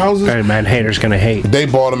bought their houses, man, haters gonna hate. They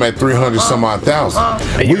bought them at 300 some odd thousand.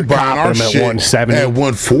 We buying our shit at 170, at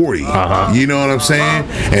 140. You know what I'm saying?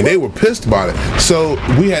 And they were pissed about it. So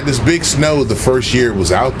we had this big snow the first year it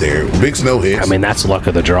was out there. Big snow hits. I mean, that's luck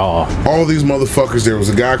of the draw. All these motherfuckers. There was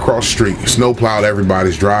a guy across the street, snow plowed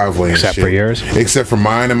everybody's driveway. Except for yours? Except for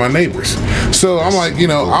mine and my neighbors. So I'm like, you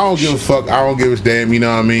know, I don't give a fuck. I don't give a damn. You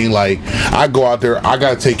know what I mean? Like, I go out there. I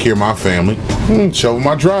gotta take care of my family. Shovel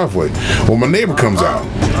my driveway. When my neighbor comes out,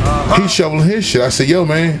 he's shoveling his shit. I said, yo,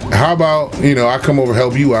 man, how about, you know, I come over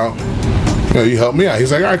help you out. You know, you help me out.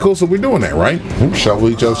 He's like, all right, cool. So we're doing that, right? We shovel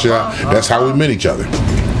each other's shit out. That's how we met each other.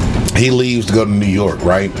 He leaves to go to New York,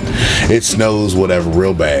 right? It snows, whatever,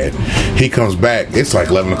 real bad. He comes back. It's like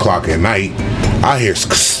 11 o'clock at night. I hear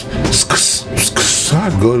I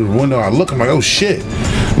go to the window. I look. I'm like, oh, shit.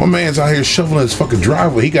 My man's out here shoveling his fucking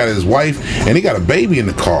driveway. He got his wife, and he got a baby in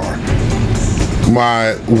the car.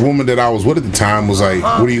 My woman that I was with at the time was like,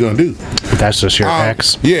 what are you going to do? That's just your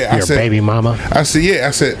ex? Yeah. Your baby mama? I said, yeah.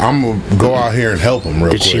 I said, I'm going to go out here and help him real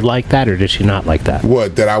quick. Did she like that or did she not like that?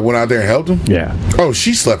 What, that I went out there and helped him? Yeah. Oh,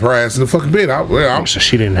 she slept her ass in the fucking bed. So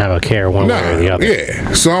she didn't have a care one way or the other.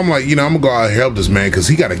 Yeah. So I'm like, you know, I'm going to go out and help this man because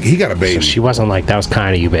he got a baby. So she wasn't like, that was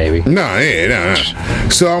kind of you, baby. No.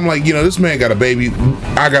 So I'm like, you know, this man got a baby.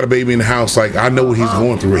 I got a baby in the house. Like, I know what he's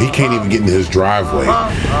going through. He can't even get into his driveway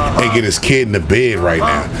and get his kid in the bed right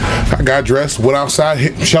now. I got dressed, went outside,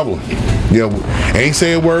 shoveling. You know, ain't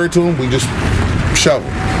say a word to him. We just shovel.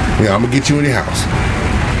 You know, I'm gonna get you in your house.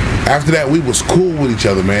 After that, we was cool with each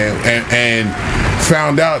other, man, and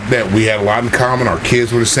found out that we had a lot in common. Our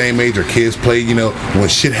kids were the same age. Our kids played. You know, when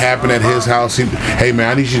shit happened at his house, hey man,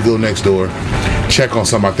 I need you to go next door, check on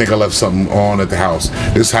something. I think I left something on at the house.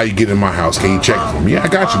 This is how you get in my house. Can you check it for me? Yeah, I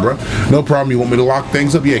got you, bro. No problem. You want me to lock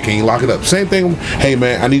things up? Yeah, can you lock it up? Same thing. Hey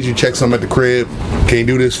man, I need you to check something at the crib. Can you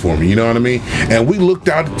do this for me? You know what I mean? And we looked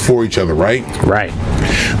out for each other, right? Right.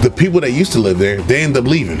 The people that used to live there, they ended up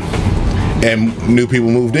leaving. And new people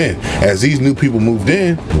moved in. As these new people moved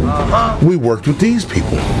in, we worked with these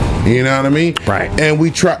people. You know what I mean? Right. And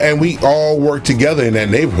we all worked together in that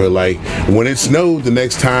neighborhood. Like when it snowed the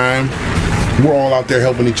next time, we're all out there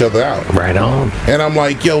helping each other out. Right on. And I'm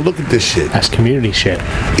like, yo, look at this shit. That's community shit.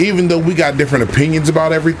 Even though we got different opinions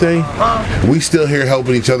about everything, we still here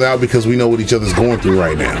helping each other out because we know what each other's going through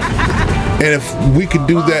right now. And if we could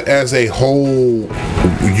do that as a whole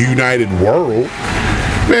united world,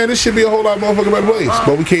 man, this should be a whole lot motherfucking better place.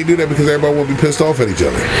 But we can't do that because everybody will be pissed off at each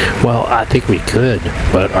other. Well, I think we could,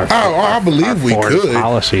 but I believe we could. Foreign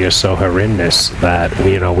policy is so horrendous that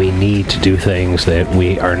we need to do things that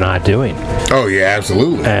we are not doing. Oh yeah,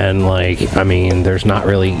 absolutely. And like, I mean, there's not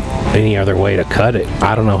really any other way to cut it.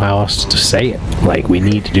 I don't know how else to say it. Like, we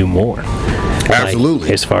need to do more. Absolutely.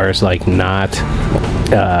 Like, as far as like not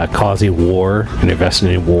causing war and investing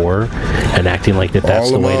in war and acting like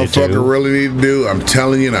that's the way to do. All the motherfucker really need to do, I'm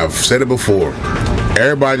telling you, and I've said it before,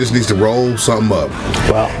 everybody just needs to roll something up.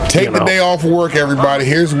 Well, take the day off of work, everybody.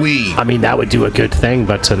 Here's weed. I mean, that would do a good thing,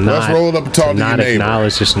 but to not, let's roll it up and talk to not your neighbor.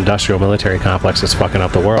 Acknowledge this industrial military complex that's fucking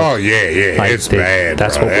up the world. Oh yeah, like, it's bad.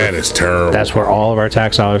 That is terrible. That's where all of our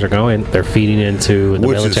tax dollars are going. They're feeding into the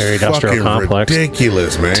military industrial complex.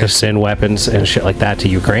 Ridiculous, man. To send weapons and shit like that to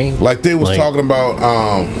Ukraine. Like they was talking about,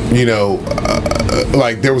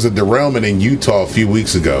 like there was a derailment in Utah a few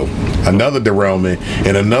weeks ago. Another derailment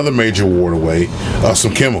in another major waterway of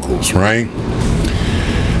some chemicals, right?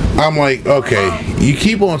 I'm like, okay, you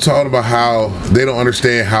keep on talking about how they don't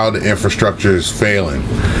understand how the infrastructure is failing,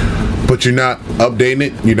 but you're not updating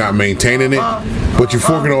it, you're not maintaining it, but you're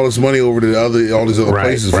forking all this money over to all these other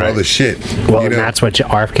places for other shit. Well, and that's what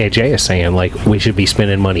RFKJ is saying. Like, we should be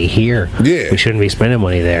spending money here. Yeah. We shouldn't be spending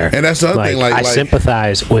money there. And that's the other thing. I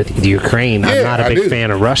sympathize with Ukraine. I'm not a big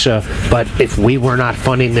fan of Russia, but if we were not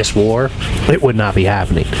funding this war, it would not be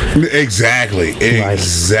happening. Exactly.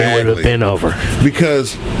 It would have been over.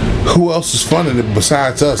 Because Who else is funding it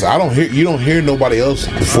besides us? You don't hear nobody else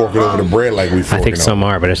forking over the bread like we forking over. I think some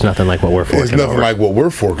are, but it's nothing like what we're forking over. It's nothing like what we're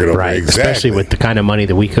forking over. Right, exactly. Especially with the kind of money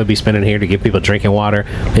that we could be spending here to give people drinking water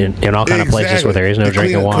in all kind of places where there is no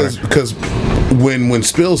drinking water. Because when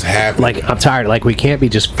spills happen, like I'm tired. Like we can't be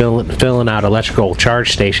just filling out electrical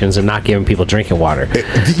charge stations and not giving people drinking water.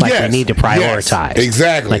 We need to prioritize. Yes,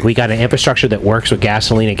 exactly. Like we got an infrastructure that works with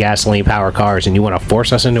gasoline and gasoline powered cars, and you want to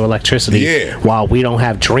force us into electricity while we don't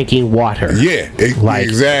have drinking water. Yeah,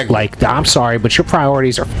 exactly. Like I'm sorry, but your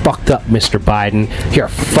priorities are fucked up, Mr. Biden. You're a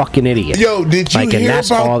fucking idiot. Yo, did you hear and that's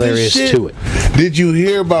about all there this is shit? to it. Did you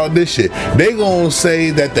hear about this shit? They gonna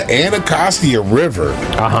say that the Anacostia River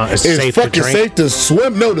is is safe fucking to drink. safe to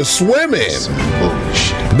swim. No, to swim in.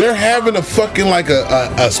 They're having a fucking like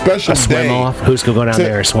a special swim day. Off. Who's gonna go down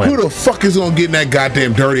there and swim? Who the fuck is gonna get in that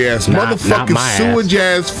goddamn dirty ass motherfucking sewage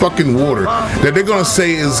ass fucking water that they're gonna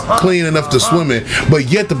say is clean enough to swim in? But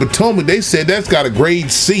yet the Potomac, they said that's got a grade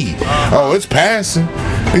C. Oh, it's passing.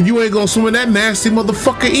 And you ain't gonna swim in that nasty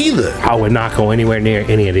motherfucker either. I would not go anywhere near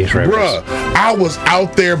any of these rivers. Bruh, I was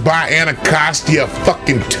out there by Anacostia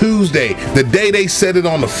fucking Tuesday, the day they said it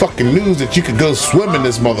on the fucking news that you could go swim in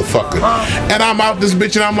this motherfucker. And I'm out this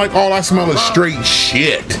bitch and I'm like, all I smell is straight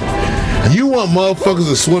shit. You want motherfuckers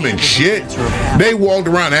to swim in shit? They walked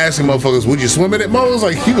around asking motherfuckers, would you swim in it? Motherfuckers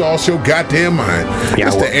like, you lost your goddamn mind. Yeah,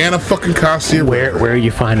 it's the Anacostia River. Where are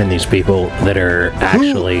you finding these people that are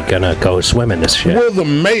actually gonna go swim in this shit? Well, the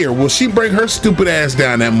mayor, will she bring her stupid ass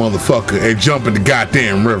down that motherfucker and jump in the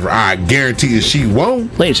goddamn river? I guarantee you she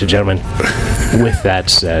won't. Ladies and gentlemen, with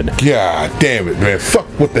that said, God damn it, man. Fuck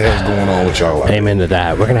what the hell's going on with y'all. Amen to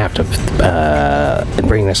that. We're gonna have to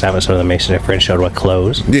bring this episode of the Mason and Friends show to a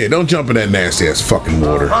close. Yeah, don't jump in that nasty ass fucking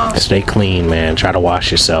water. Stay clean, man. Try to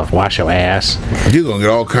wash yourself. Wash your ass. You're gonna get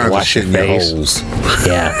all kinds of shit in your face. holes.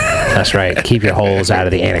 Yeah, that's right. Keep your holes out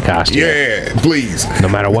of the Anacostia. Yeah, please. No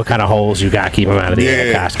matter what kind of holes you got, keep them out of the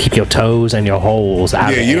Anacostia. Keep your toes and your holes out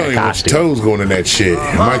of the Anacostia. Yeah, you don't even want your toes going in that shit.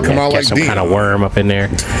 It might come out like some Dion. kind of worm up in there.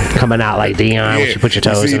 Coming out like Dion. Once you put your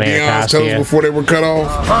toes in the Anacostia. Toes before they were cut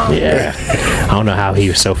off? Yeah. I don't know how he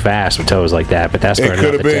was so fast with toes like that, but that's for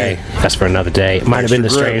another day. That's for another day. It might have been the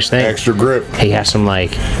strange thing. Extra grip. He has some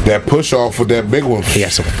like that push off with that big one. He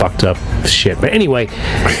has some fucked up shit. But anyway,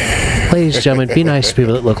 ladies and gentlemen, be nice to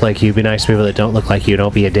people that look like you. Be nice to people that don't look like you.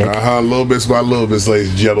 Don't be a dick. Little bits by little bits, ladies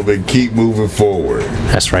and gentlemen. Keep moving forward.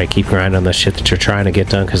 That's right. Keep grinding on the shit that you're trying to get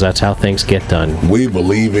done, because that's how things get done. We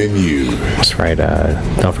believe in you. That's right.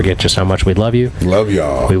 Don't forget just how much we love you. Love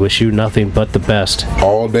y'all. We wish you nothing but the best.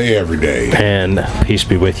 All day, every day. And peace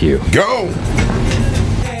be with you. Go!